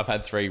so I've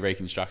had 3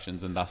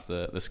 reconstructions and thus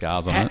the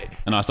scars on it.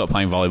 And I stopped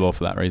playing volleyball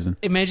for that reason.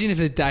 Imagine if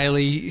the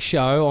Daily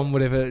Show on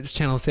whatever it's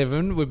Channel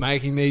 7 were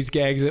making these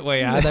gags that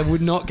we are. They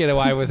would not get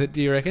away with it,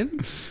 do you reckon?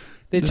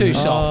 They're too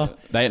soft.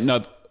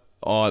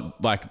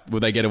 Like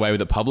would they get away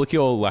with it publicly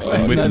or like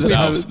with no,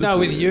 themselves? No,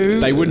 with you.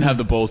 They wouldn't have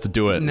the balls to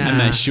do it, Nah. and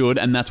they should,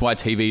 and that's why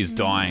TV is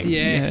dying.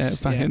 Yes. Yeah,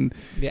 fucking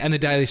Yeah, and the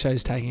Daily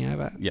Show's taking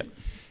over. Yep.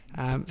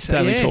 So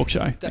Daily yeah. Talk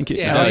Show. Thank you.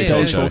 Yeah, Daily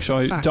Talk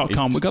Show.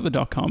 DailyTalkShow.com. We've got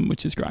the .com,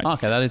 which is great.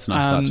 Okay, that is a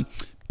nice touch.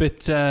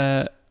 But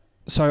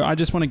so I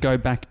just want to go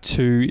back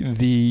to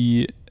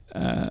the.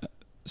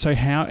 So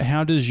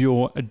how does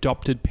your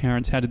adopted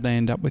parents? How did they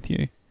end up with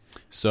you?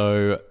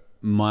 So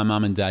my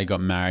mum and dad got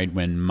married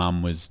when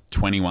mum was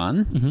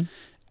 21.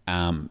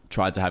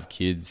 Tried to have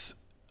kids,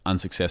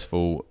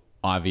 unsuccessful.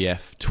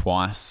 IVF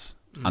twice,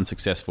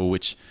 unsuccessful,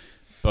 which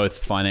both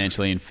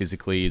financially and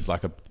physically is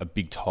like a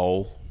big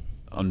toll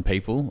on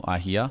people, I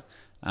hear.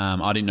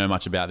 I didn't know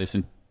much about this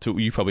until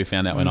you probably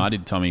found out when I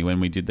did, Tommy, when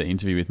we did the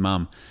interview with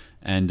mum.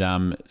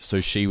 And so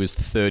she was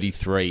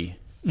 33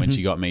 when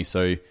she got me.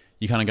 So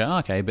you kind of go, oh,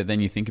 okay, but then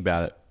you think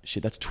about it,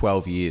 shit, that's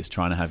 12 years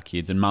trying to have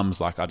kids. And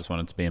mum's like, I just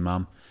wanted to be a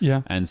mum.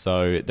 Yeah. And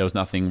so there was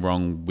nothing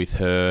wrong with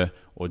her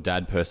or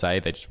dad per se.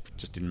 They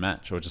just didn't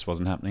match or it just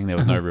wasn't happening. There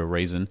was no real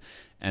reason.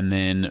 And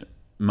then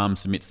mum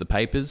submits the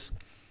papers.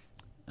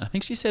 I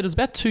think she said it was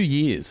about 2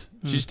 years.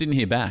 She just didn't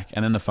hear back.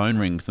 And then the phone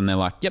rings and they're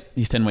like, yep,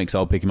 he's 10 weeks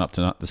old. Pick him up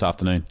tonight, this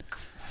afternoon.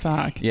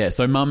 Fuck. Yeah,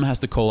 so mum has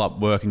to call up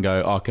work and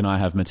go, oh, can I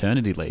have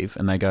maternity leave?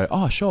 And they go,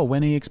 oh, sure,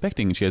 when are you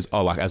expecting? And she goes,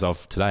 oh, like as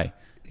of today.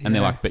 And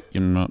they're like, but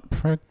you're not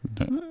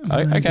pregnant.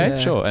 Okay, Yeah.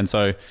 sure. And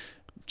so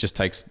just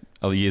takes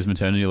a year's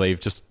maternity leave,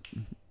 just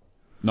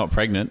not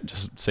pregnant,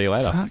 just see you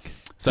later. Fuck.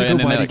 So It's a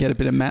good way to get a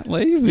bit of mat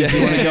leave if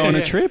you want to go on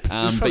a trip.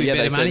 There's but probably yeah,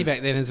 better they money said,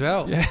 back then as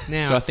well. Yeah.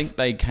 Now so I it's- think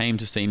they came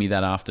to see me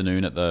that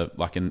afternoon at the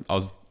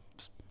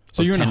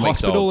So you're in a 10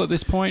 weeks hospital old. at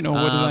this point, or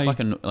what do It's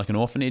they? like an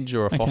orphanage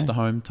or a Okay. foster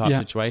home type Yeah.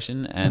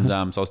 situation. And so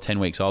I was 10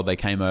 weeks old. They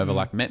came over,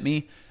 like met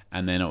me.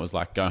 And then it was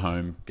like, go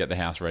home, get the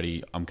house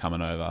ready. I'm coming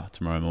over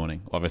tomorrow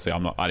morning. Obviously,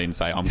 I didn't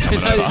say I'm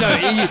coming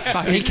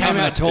over. he came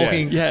out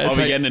talking. Yeah, I'll it's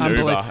be like getting an Uber.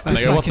 unbelievable. And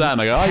they go, what's that?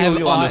 And I go, oh, Have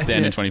you'll I-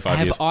 understand in 25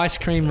 have years. ice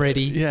cream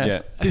ready. Yeah.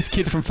 Yeah. This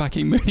kid from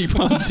fucking Moonee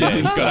Ponds. Yeah,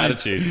 he's got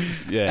attitude.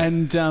 Yeah.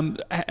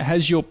 And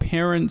has your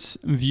parents'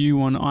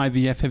 view on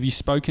IVF, have you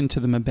spoken to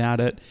them about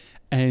it?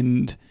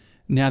 And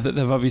now that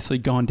they've obviously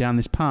gone down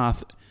this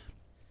path,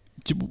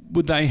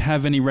 would they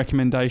have any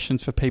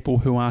recommendations for people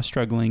who are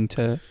struggling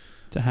to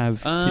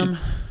have kids?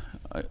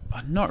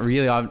 Not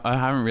really. I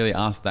haven't really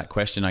asked that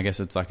question. I guess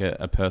it's like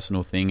a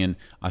personal thing. And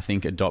I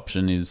think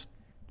adoption is,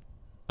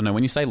 I know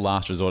when you say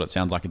last resort, it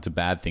sounds like it's a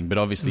bad thing. But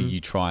obviously you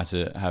try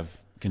to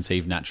have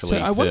conceive naturally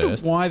So I first. wonder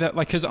why that,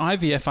 like, because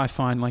IVF I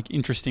find like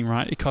interesting,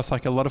 right? It costs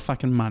like a lot of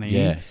fucking money.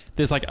 Yeah.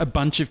 There's like a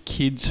bunch of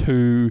kids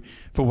who,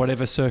 for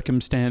whatever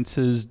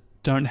circumstances,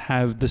 don't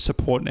have the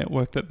support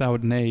network that they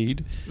would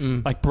need.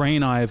 Like Bree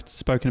and I have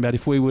spoken about,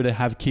 if we were to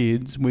have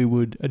kids, we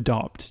would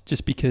adopt,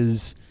 just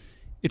because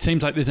it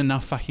seems like there's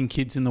enough fucking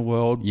kids in the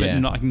world, but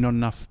not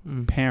enough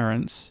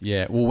parents.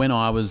 Yeah. Well, when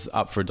I was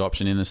up for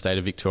adoption in the state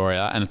of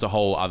Victoria, and it's a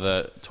whole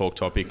other talk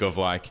topic of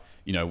like,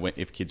 you know,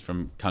 if kids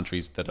from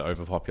countries that are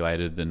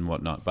overpopulated and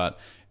whatnot, but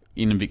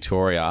in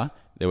Victoria,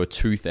 there were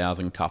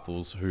 2,000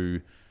 couples who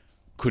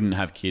couldn't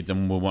have kids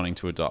and were wanting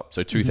to adopt.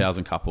 So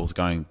 2,000 couples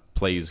going,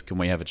 please, can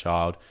we have a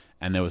child?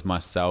 And there was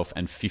myself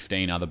and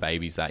 15 other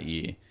babies that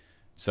year.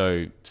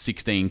 So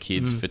 16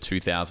 kids for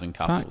 2,000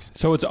 couples. Fuck.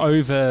 So it's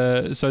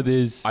over. So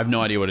there's. I have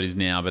no idea what it is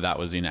now, but that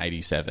was in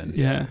 87.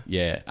 Yeah.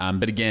 Yeah.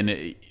 But again,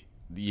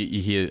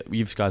 you hear,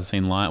 you guys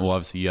seen Lion? Well,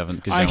 obviously you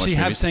haven't. 'Cause you I don't watch actually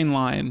have movies. seen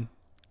Lion.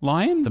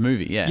 Lion? The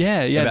movie, yeah.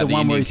 Yeah, About the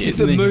one where Indian he's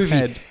kid. The movie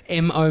head.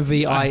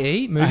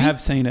 MOVIE movie. I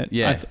have seen it.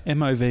 Yeah.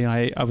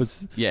 MOVIE. I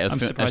was. Yeah, it's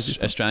I'm an surprised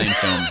you- Australian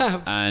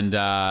film.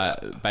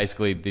 And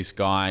basically this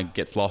guy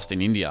gets lost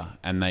in India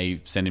and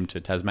they send him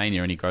to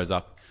Tasmania and he grows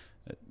up,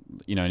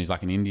 you know, and he's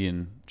like an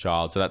Indian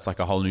child. So that's like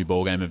a whole new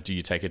ballgame of, do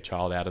you take a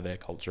child out of their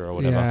culture or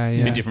whatever? Yeah, A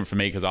yeah. bit different for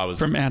me because I was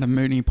From out of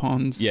Mooney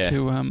Ponds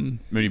to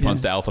Mooney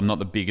Ponds to Elf. I'm not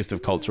the biggest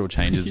of cultural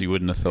changes you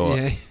wouldn't have thought.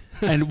 Yeah.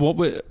 And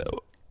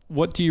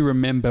what do you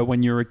remember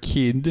when you were a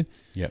kid?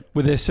 Yep.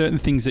 Were there certain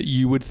things that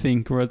you would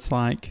think where it's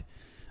like,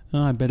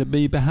 oh, I better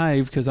be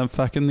behaved because I'm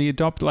fucking the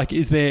adopt? Like,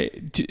 are there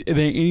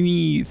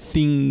any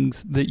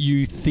things that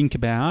you think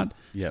about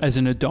Yep. as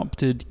an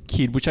adopted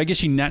kid, which I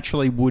guess you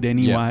naturally would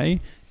anyway,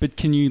 but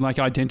can you like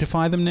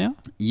identify them now?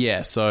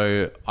 Yeah,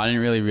 so I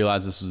didn't really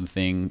realize this was a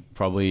thing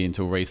probably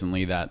until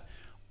recently, that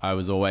I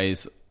was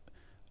always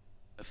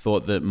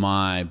thought that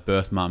my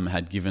birth mum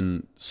had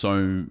given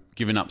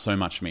up so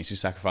much for me. She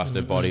sacrificed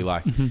her body.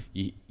 Like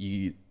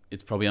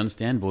it's probably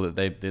understandable that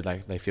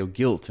they feel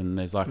guilt and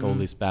there's like all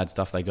this bad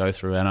stuff they go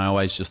through. And I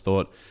always just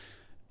thought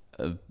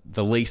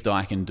the least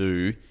I can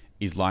do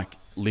is like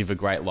live a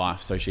great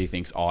life, so she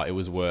thinks, oh, it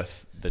was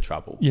worth the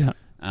trouble. Yeah.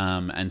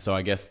 And so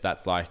I guess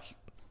that's like.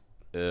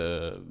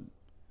 It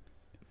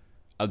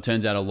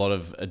turns out a lot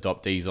of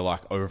adoptees are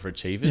like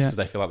overachievers because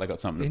they feel like they got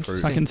something to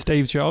prove. Fucking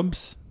Steve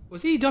Jobs.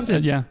 Was he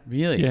adopted? Yeah.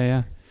 Really?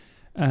 Yeah.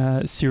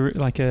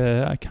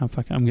 I can't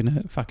fuck. I'm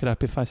gonna fuck it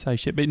up if I say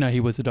shit. But no, he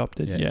was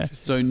adopted. Yeah.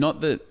 So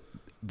not that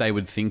they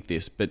would think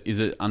this, but is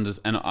it and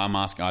I'm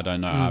asking. I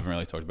don't know. I haven't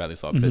really talked about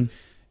this a lot, but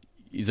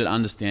is it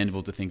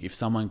understandable to think if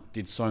someone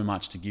did so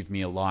much to give me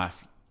a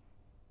life,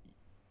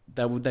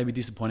 would they be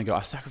disappointed? Go,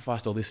 I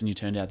sacrificed all this and you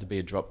turned out to be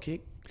a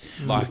dropkick.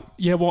 Like,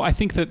 Yeah. Well, I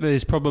think that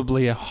there's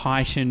probably a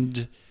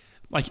heightened,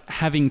 like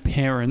having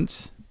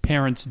parents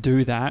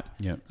do that.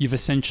 Yeah. You've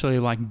essentially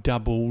like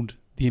doubled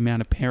the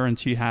amount of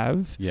parents you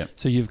have. Yeah.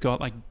 So you've got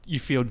like, you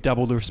feel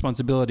double the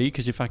responsibility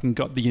because you fucking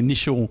got the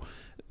initial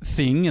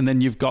thing, and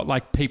then you've got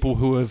like people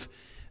who have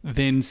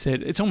then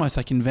said, it's almost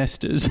like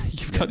investors.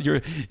 You've got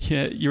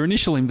your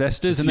initial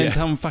investors, and then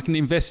someone fucking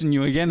invest in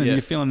you again, and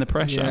you're feeling the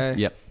pressure.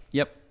 Yeah.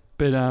 Yep.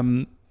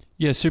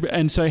 But super.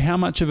 And so, how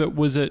much of it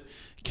was it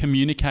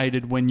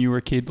communicated when you were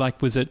a kid?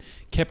 Like, was it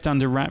kept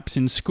under wraps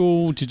in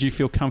school? Did you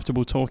feel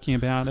comfortable talking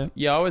about it?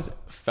 Yeah, I always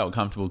felt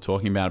comfortable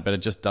talking about it, but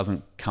it just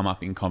doesn't come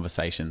up in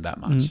conversation that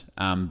much.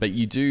 But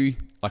you do,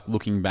 like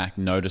looking back,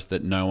 notice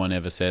that no one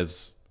ever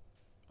says.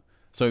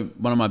 So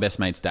one of my best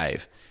mates,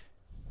 Dave,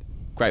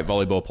 great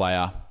volleyball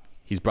player.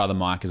 His brother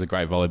Mike is a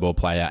great volleyball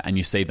player, and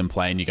you see them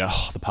play and you go,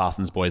 oh, the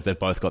Parsons boys, they've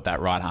both got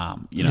that right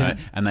arm, you know,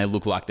 and they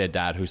look like their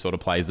dad who sort of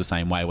plays the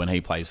same way when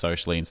he plays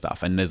socially and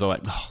stuff. And there's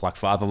like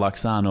father, like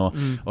son,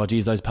 or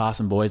geez, those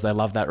Parson boys, they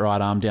love that right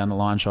arm down the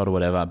line shot or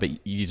whatever, but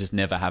you just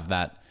never have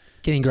that.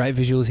 Getting great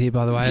visuals here,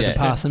 by the way, of the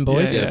Parson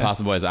boys. Yeah, the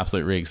Parson boys are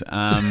absolute rigs.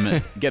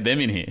 Get them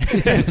in here.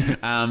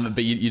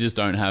 But you just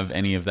don't have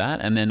any of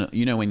that. And then,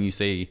 you know, when you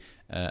see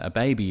a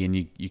baby and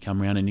you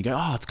come around and you go,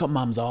 oh, it's got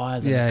mum's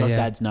eyes and it's got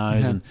dad's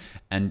nose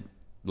and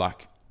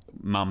like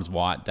mum's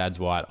white, dad's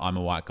white, I'm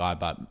a white guy,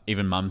 but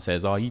even mum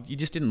says, oh, you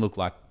just didn't look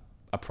like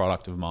a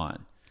product of mine.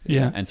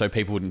 Yeah. And so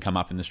people wouldn't come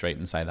up in the street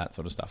and say that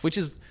sort of stuff, which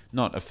is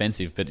not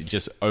offensive, but it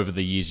just over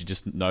the years you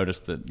just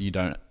notice that you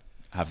don't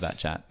have that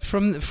chat.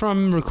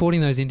 From recording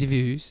those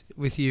interviews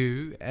with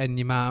you and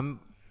your mum,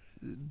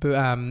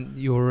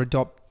 your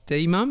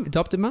adopted mum,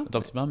 Adopted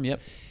mum, yep.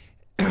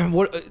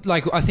 What,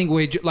 like, I think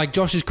we're like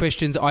Josh's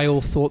questions, I all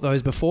thought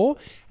those before,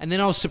 and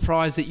then I was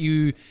surprised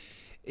that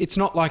it's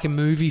not like a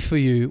movie for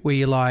you where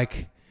you're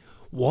like,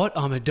 what,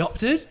 I'm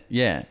adopted?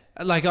 Yeah.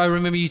 Like, I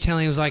remember you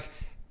telling, it was like,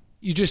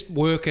 you just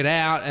work it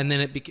out and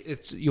then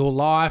it's your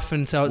life,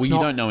 and so it's you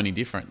don't know any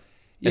different.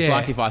 It's Yeah.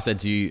 like if I said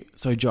to you,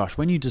 so Josh,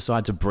 when you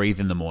decide to breathe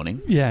in the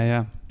morning,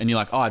 Yeah. and you're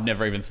like, oh, I've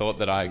never even thought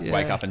that I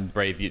wake up and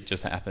breathe, it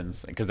just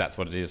happens, because that's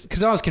what it is.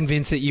 Because I was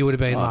convinced that you would have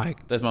been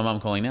like... There's my mum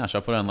calling now. Should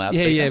I put it on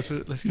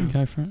loudspeaker? Let's go.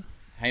 Go for it.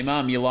 Hey,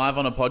 mum, you're live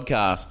on a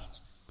podcast.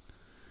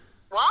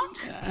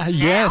 What?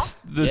 Yes,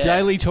 the Yeah.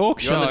 Daily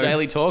Talk You're Show. on the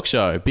Daily Talk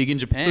Show, big in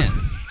Japan.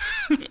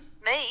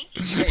 Me?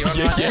 Yeah, you're on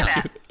right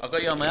now. I've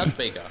got you on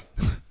loudspeaker.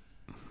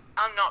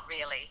 I'm not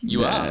really.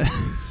 You are.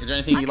 Is there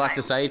anything you'd like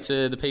to say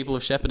to the people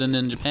of Shepparton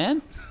and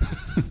Japan?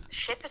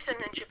 Shepparton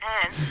in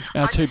Japan.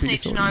 Our I two just need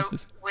biggest to know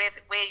audiences. where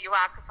you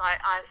are, because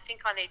I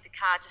think I need the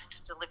car just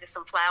to deliver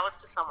some flowers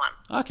to someone.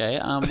 Okay.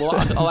 Well,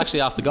 I'll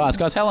actually ask the guys.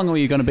 Guys, how long are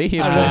you going to be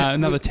here for?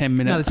 Another 10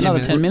 minutes. Another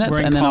 10 minutes, We're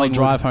in and then I'll Collingwood.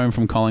 drive home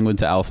from Collingwood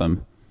to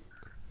Eltham.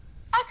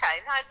 Okay,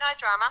 no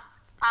drama.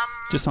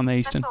 Just on the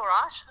eastern. That's all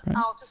right. Right.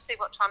 I'll just see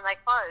what time they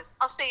close.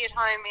 I'll see you at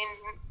home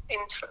in.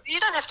 You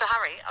don't have to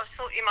hurry. I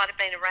thought you might have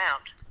been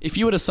around. If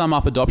you were to sum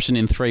up adoption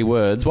in 3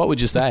 words, what would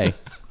you say?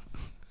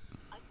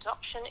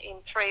 Adoption in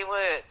 3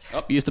 words.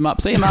 Oh, used them up.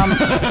 See you, Mum.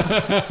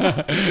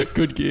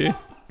 Good gear.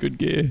 Good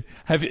gear.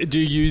 Do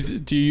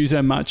you use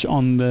her much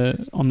on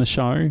the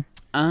show?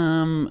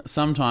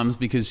 Sometimes,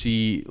 because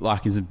she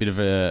is a bit of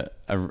a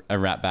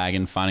rat bag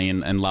and funny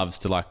and loves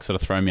to sort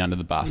of throw me under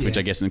the bus, which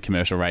I guess in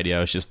commercial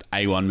radio is just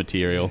A1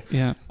 material.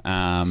 Yeah.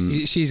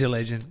 She's a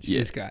legend.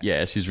 She's great.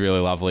 Yeah, she's really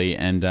lovely,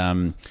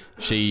 and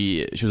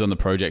she was on the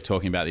project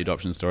talking about the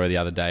adoption story the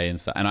other day,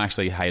 and I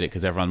actually hate it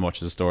because everyone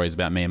watches the stories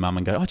about me and Mum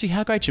and go, "Oh, gee,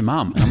 how great's your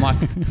mum?" And I'm like,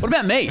 "What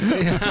about me?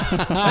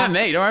 What about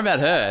me? Don't worry about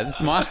her.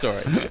 It's my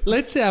story."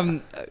 Let's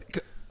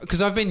because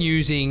I've been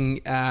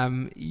using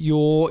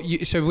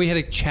so we had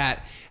a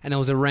chat and it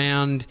was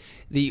around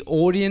the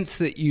audience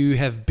that you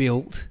have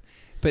built,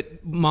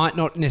 but might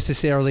not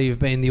necessarily have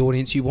been the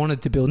audience you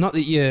wanted to build. Not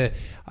that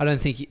I don't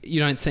think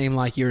you don't seem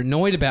like you're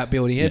annoyed about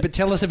building it, but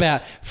tell us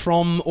about,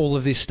 from all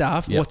of this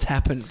stuff, what's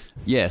happened.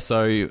 Yeah,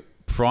 so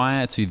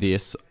prior to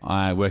this,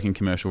 I work in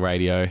commercial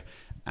radio.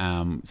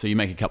 So you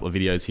make a couple of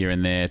videos here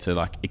and there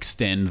to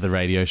extend the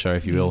radio show,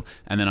 if you will.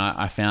 And then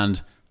I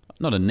found,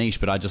 not a niche,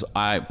 but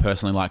I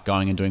personally like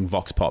going and doing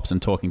vox pops and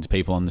talking to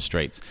people on the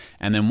streets.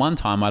 And then one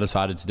time I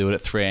decided to do it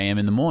at 3 a.m.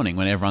 in the morning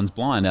when everyone's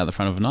blind out the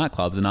front of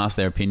nightclubs and ask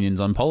their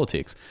opinions on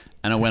politics.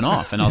 And it went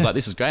off, and I was like,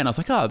 this is great. And I was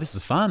like, oh, this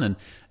is fun.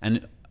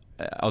 And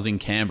I was in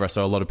Canberra,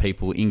 so a lot of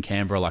people in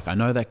Canberra I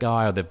know that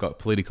guy, or they've got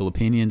political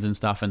opinions and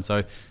stuff. And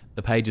so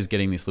the page is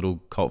getting this little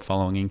cult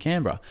following in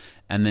Canberra.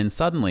 And then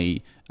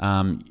suddenly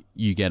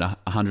you get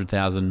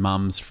 100,000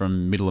 mums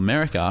from Middle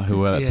America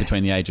who are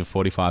between the age of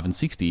 45 and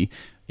 60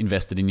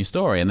 invested in your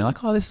story, and they're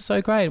like, "Oh, this is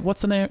so great.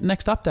 What's the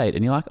next update?"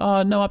 And you're like,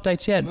 "Oh, no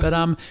updates yet,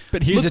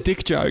 but here's a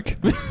dick joke.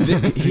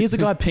 Here's a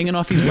guy pinging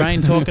off his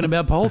brain talking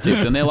about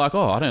politics," and they're like,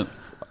 "Oh,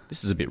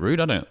 this is a bit rude.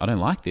 I don't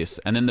like this."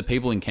 And then the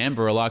people in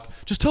Canberra are like,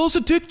 "Just tell us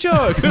a dick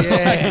joke.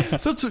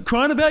 Stop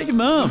crying about your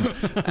mum."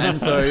 And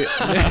so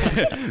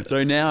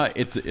now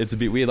it's a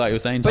bit weird, like you were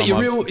saying, Tom.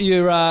 But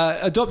your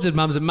adopted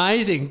mum's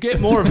amazing. Get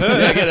more of her.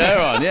 Yeah, get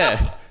her on.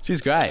 Yeah, she's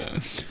great.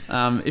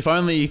 If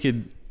only you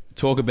could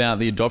talk about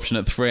the adoption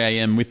at 3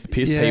 a.m. with the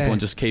piss people and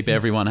just keep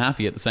everyone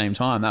happy at the same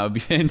time. That would be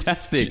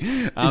fantastic.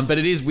 But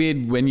it is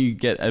weird when you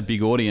get a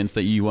big audience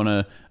that you want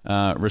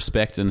to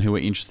respect and who are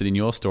interested in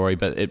your story,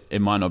 but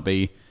it might not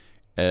be.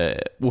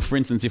 For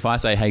instance, if I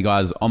say, "Hey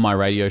guys, on my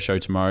radio show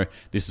tomorrow,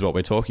 this is what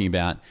we're talking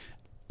about,"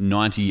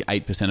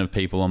 98% of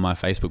people on my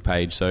Facebook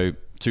page, so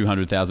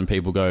 200,000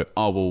 people go,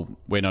 "Oh, well,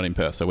 we're not in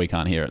Perth, so we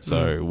can't hear it,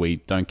 so we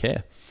don't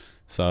care."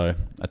 So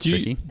that's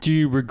tricky. Do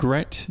you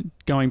regret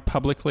going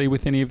publicly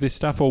with any of this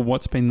stuff, or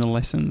what's been the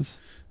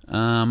lessons?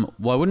 Well,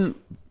 I wouldn't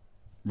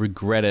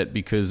regret it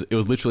because it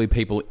was literally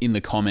people in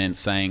the comments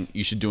saying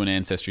you should do an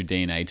ancestry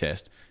DNA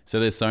test. So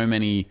there's so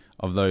many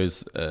of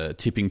those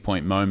tipping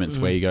point moments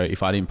where you go,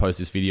 if I didn't post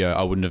this video,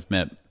 I wouldn't have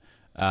met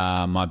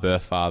my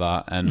birth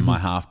father and my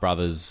half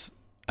brothers,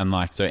 and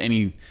so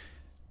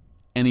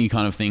any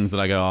kind of things that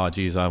I go, "Oh,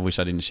 geez, I wish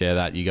I didn't share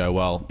that." You go,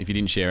 well, if you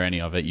didn't share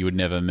any of it, you would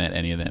never have met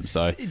any of them.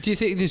 So, do you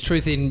think there's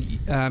truth in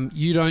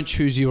you don't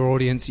choose your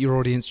audience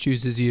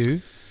chooses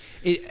you?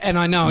 And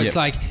I know it's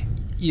like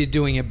you're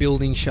doing a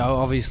building show.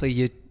 Obviously,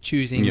 you're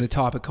choosing the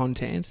type of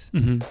content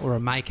or a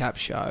makeup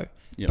show.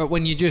 Yep. But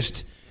when you're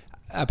just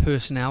a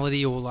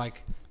personality or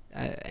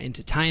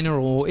entertainer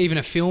or even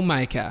a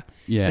filmmaker,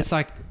 it's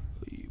like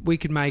we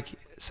could make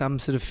some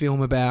sort of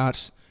film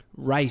about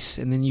race,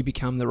 and then you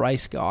become the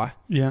race guy.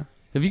 Yeah.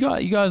 Have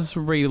you guys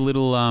read a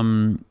little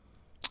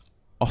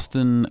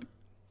Austin?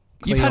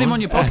 You've had him on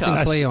your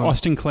podcast.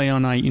 Austin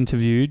Kleon I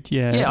interviewed.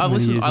 Yeah, I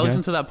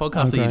listened to that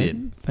podcast that you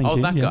did. Thank I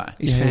was you. that guy.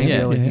 He's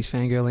fangirly. He's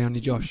fangirly on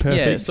you, Josh.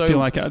 Perfect. Yeah, so,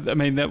 still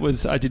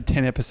I did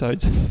 10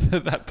 episodes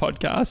of that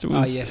podcast. It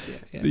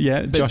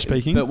was, Josh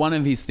speaking. But one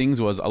of his things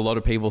was a lot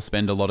of people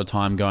spend a lot of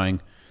time going,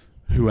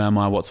 "Who am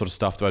I? What sort of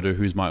stuff do I do?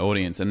 Who's my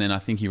audience?" And then I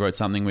think he wrote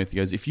something he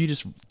goes, "If you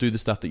just do the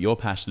stuff that you're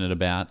passionate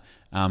about,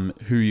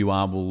 who you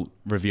are will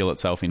reveal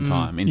itself in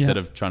time instead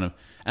of trying to."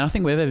 And I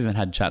think we've even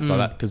had chats like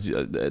that because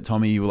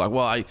Tommy, you were like,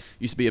 "Well, I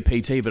used to be a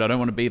PT, but I don't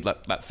want to be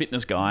that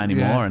fitness guy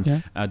anymore."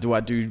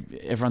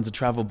 Everyone's a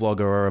travel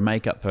blogger or a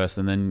makeup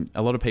person. Then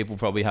a lot of people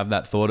probably have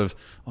that thought of,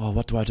 "Oh,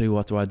 what do I do?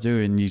 What do I do?"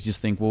 And you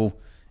just think, well,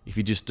 if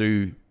you just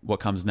do what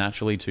comes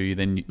naturally to you,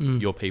 then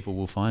your people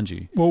will find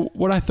you. Well,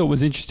 what I thought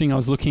was interesting, I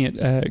was looking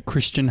at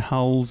Christian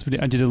Hull's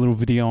video. I did a little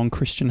video on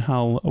Christian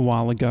Hull a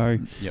while ago,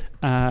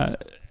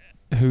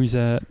 who's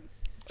a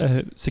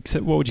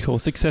what would you call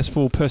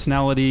successful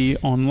personality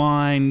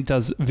online,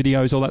 does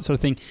videos, all that sort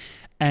of thing.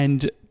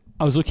 And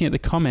I was looking at the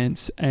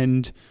comments,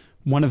 and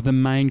one of the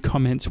main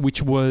comments,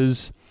 which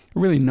was a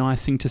really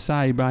nice thing to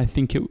say, but I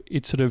think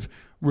it sort of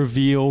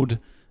revealed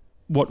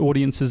what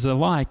audiences are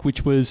like,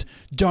 which was,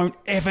 don't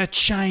ever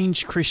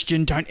change,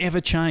 Christian, don't ever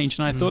change.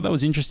 And I thought that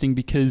was interesting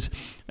because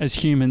as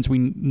humans, we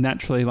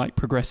naturally like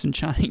progress and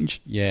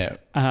change. Yeah.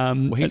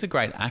 Well, he's a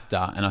great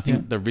actor. And I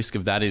think the risk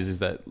of that is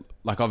that,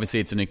 like,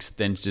 obviously it's an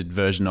extended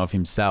version of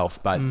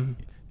himself, but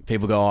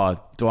people go, oh,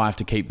 do I have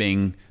to keep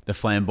being the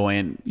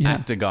flamboyant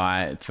actor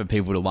guy for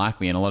people to like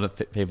me? And a lot of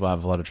people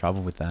have a lot of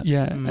trouble with that.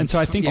 Yeah. And so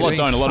I think a lot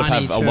don't. A lot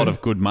have a lot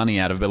of good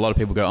money out of it. But a lot of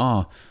people go,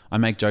 oh, I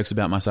make jokes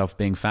about myself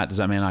being fat. Does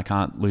that mean I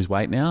can't lose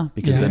weight now?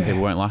 Because then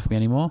people won't like me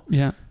anymore.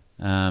 Yeah.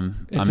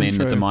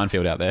 It's a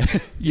minefield out there.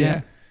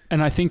 Yeah.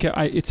 And I think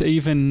it's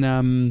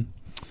even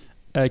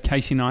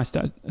Casey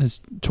Neistat has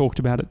talked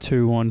about it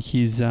too on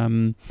his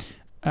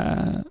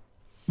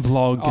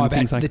vlog and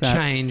things like the that. The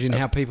change and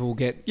how people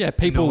get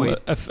people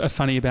annoyed. are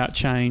funny about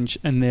change,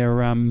 and they're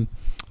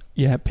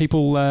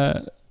people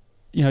the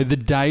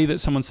day that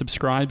someone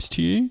subscribes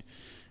to you,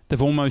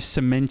 they've almost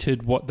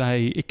cemented what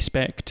they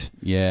expect.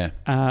 Yeah.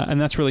 And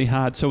that's really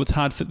hard. So it's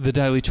hard for the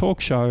Daily Talk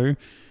Show.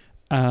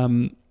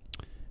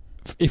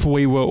 If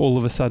we were all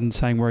of a sudden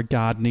saying we're a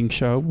gardening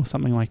show or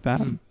something like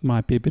that,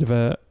 might be a bit of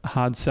a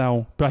hard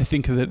sell. But I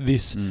think that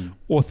this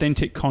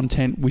authentic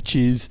content, which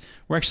is,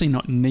 we're actually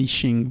not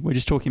niching, we're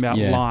just talking about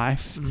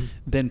life,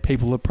 then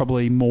people are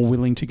probably more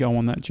willing to go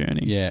on that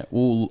journey. Yeah.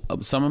 Well,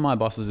 some of my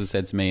bosses have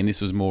said to me, and this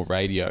was more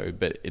radio,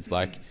 but it's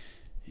like,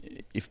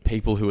 if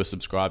people who are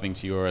subscribing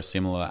to you are a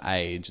similar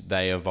age,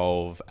 they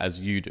evolve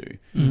as you do.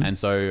 And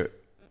so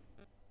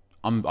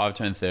I've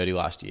turned 30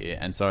 last year.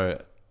 And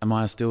so am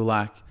I still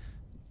like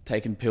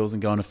taking pills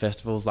and going to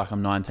festivals like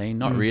I'm 19?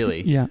 Not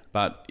really. Yeah.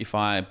 But if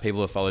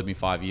people have followed me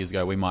 5 years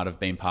ago, we might have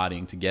been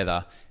partying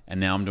together, and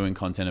now I'm doing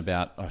content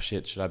about, oh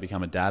shit, should I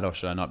become a dad or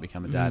should I not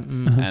become a dad?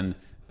 And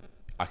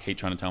I keep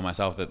trying to tell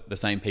myself that the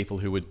same people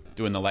who were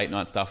doing the late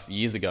night stuff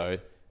years ago,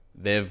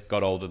 they've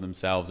got older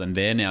themselves, and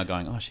they're now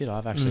going, oh shit,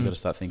 I've actually got to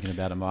start thinking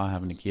about, am I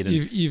having a kid? And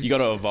you got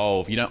to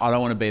evolve. I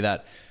don't want to be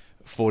that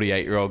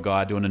 48-year-old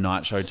guy doing a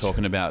night show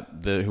talking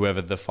about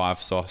whoever the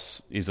five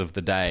sauce is of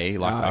the day.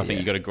 I think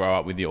you got to grow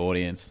up with your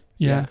audience.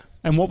 Yeah.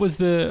 And what has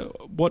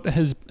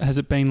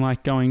it been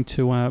like going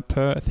to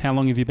Perth? How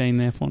long have you been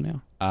there for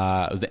now?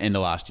 It was the end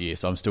of last year,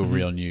 so I'm still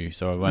real new.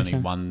 So I've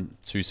only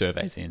 2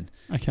 surveys in.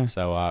 Okay.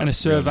 So and a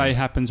survey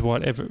happens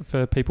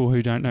for people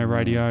who don't know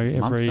radio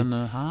every month and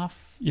a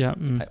half. Yeah.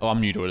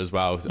 I'm new to it as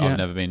well. I've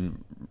never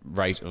been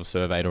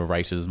surveyed or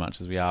rated as much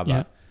as we are.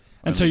 But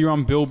and so you're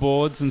on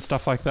billboards and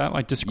stuff like that.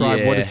 Like,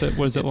 describe what is it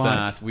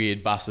like? It's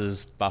weird.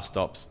 Buses, bus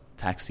stops,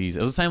 taxis.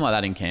 It was the same like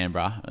that in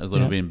Canberra. It was a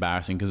little bit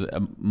embarrassing because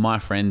my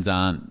friends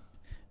aren't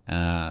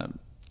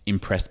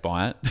impressed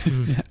by it.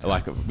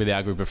 Like with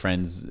our group of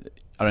friends,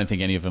 I don't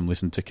think any of them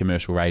listen to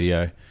commercial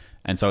radio.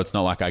 And so it's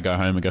not like I go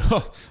home and go,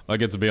 oh, I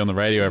get to be on the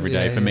radio every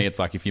day. For me, it's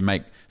like if you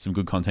make some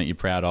good content you're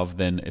proud of,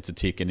 then it's a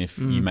tick. And if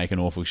you make an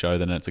awful show,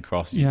 then it's a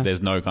cross.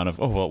 There's no kind of,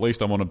 oh, well, at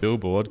least I'm on a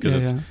billboard,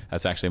 because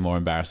that's actually more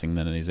embarrassing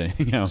than it is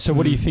anything else. So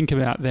what do you think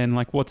about then?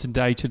 Like, what's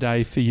day to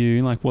day for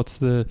you? Like, what's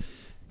the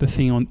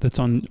thing that's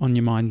on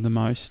your mind the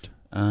most?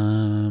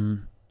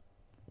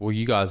 Well,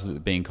 you guys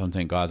being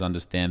content guys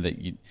understand that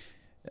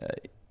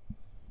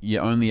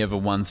you're only ever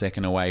 1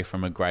 second away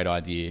from a great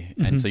idea.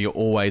 And so you're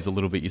always a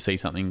little bit, you see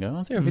something and go, oh,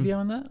 is there a video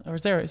on that? Or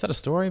is that a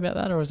story about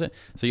that? Or is it?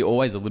 So you're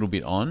always a little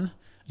bit on.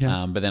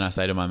 Yeah. But then I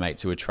say to my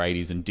mates who are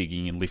tradies and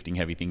digging and lifting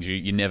heavy things,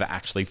 you're never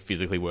actually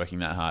physically working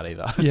that hard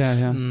either.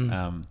 Yeah.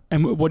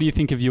 And what do you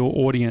think of your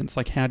audience?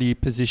 Like, how do you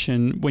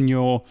position when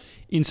you're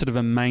in sort of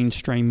a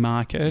mainstream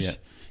market,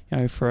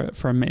 for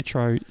a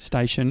metro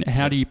station,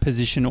 how do you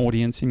position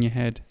audience in your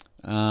head?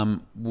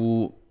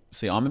 Well,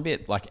 see, I'm a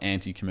bit like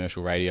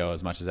anti-commercial radio,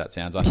 as much as that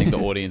sounds. I think the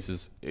audience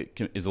is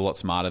a lot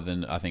smarter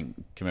than I think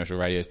commercial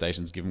radio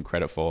stations give them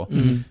credit for.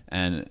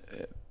 And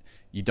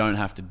you don't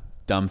have to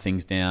dumb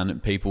things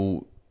down.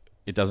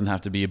 It doesn't have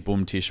to be a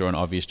boom tish or an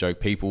obvious joke.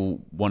 People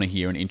want to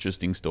hear an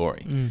interesting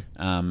story.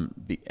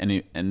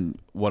 And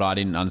what I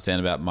didn't understand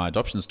about my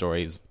adoption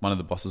story is one of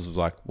the bosses was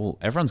like, well,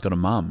 everyone's got a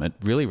mum. It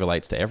really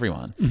relates to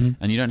everyone.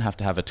 And you don't have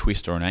to have a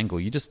twist or an angle.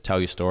 You just tell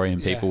your story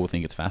and people will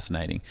think it's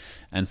fascinating.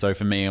 And so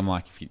for me, I'm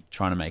like, if you're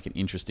trying to make it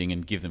interesting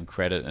and give them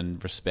credit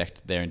and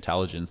respect their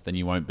intelligence, then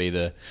you won't be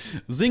the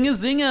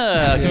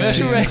zinger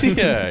commercial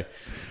radio.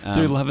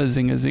 Do love a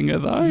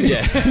zinger though.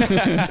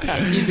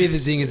 Yeah. You'd be the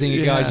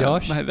zinger guy,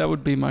 Josh. Mate, that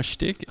would be my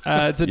shtick.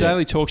 It's a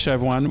Daily Talk Show,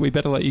 everyone. We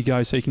better let you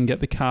go so you can get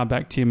the car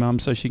back to your mum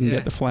so she can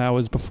get the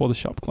flowers before the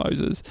shop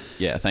closes.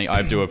 Yeah,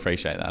 I do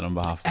appreciate that on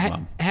behalf of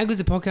mum. How good's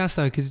the podcast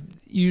though? Because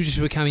you just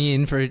were coming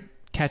in for a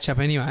catch up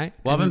anyway.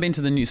 Well, I haven't been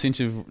to the new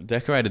since you've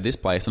decorated this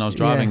place, and I was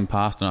driving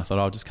past and I thought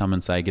I'll just come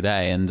and say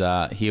g'day.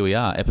 And here we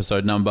are,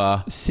 episode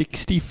number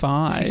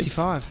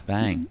 65.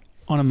 Bang.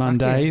 On a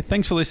Monday.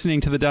 Thanks for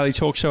listening to the Daily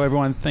Talk Show,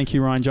 everyone. Thank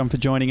you, Ryan John, for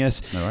joining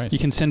us. No worries. You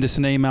can send us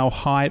an email,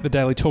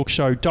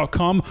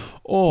 hi@thedailytalkshow.com,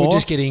 or we're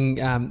just getting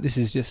this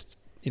is just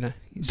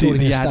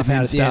sorting the the stuff admin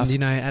out at the end. stuff. You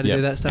know how to Yep.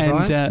 do that stuff, And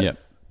right? Yep.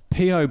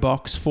 PO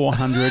Box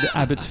 400,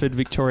 Abbotsford,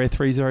 Victoria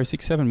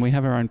 3067. We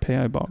have our own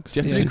PO Box. Do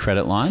you have to Yeah. do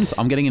credit lines?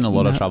 I'm getting in a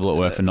lot of No. trouble at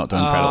work for not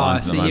doing credit lines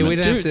at the see, yeah, moment. we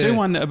don't have to. Do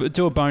one.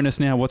 Do a bonus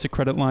now. What's a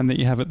credit line that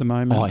you have at the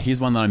moment? Oh,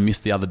 here's one that I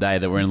missed the other day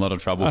that we're in a lot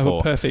of trouble Oh,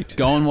 for. perfect.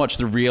 Go and watch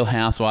The Real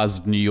Housewives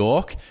of New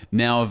York,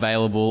 now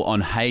available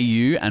on Hey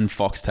You and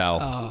Foxtel.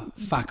 Oh,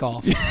 fuck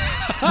off.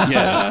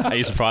 Yeah. Are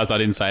you surprised I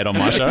didn't say it on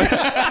my show?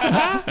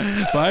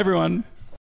 Bye, everyone.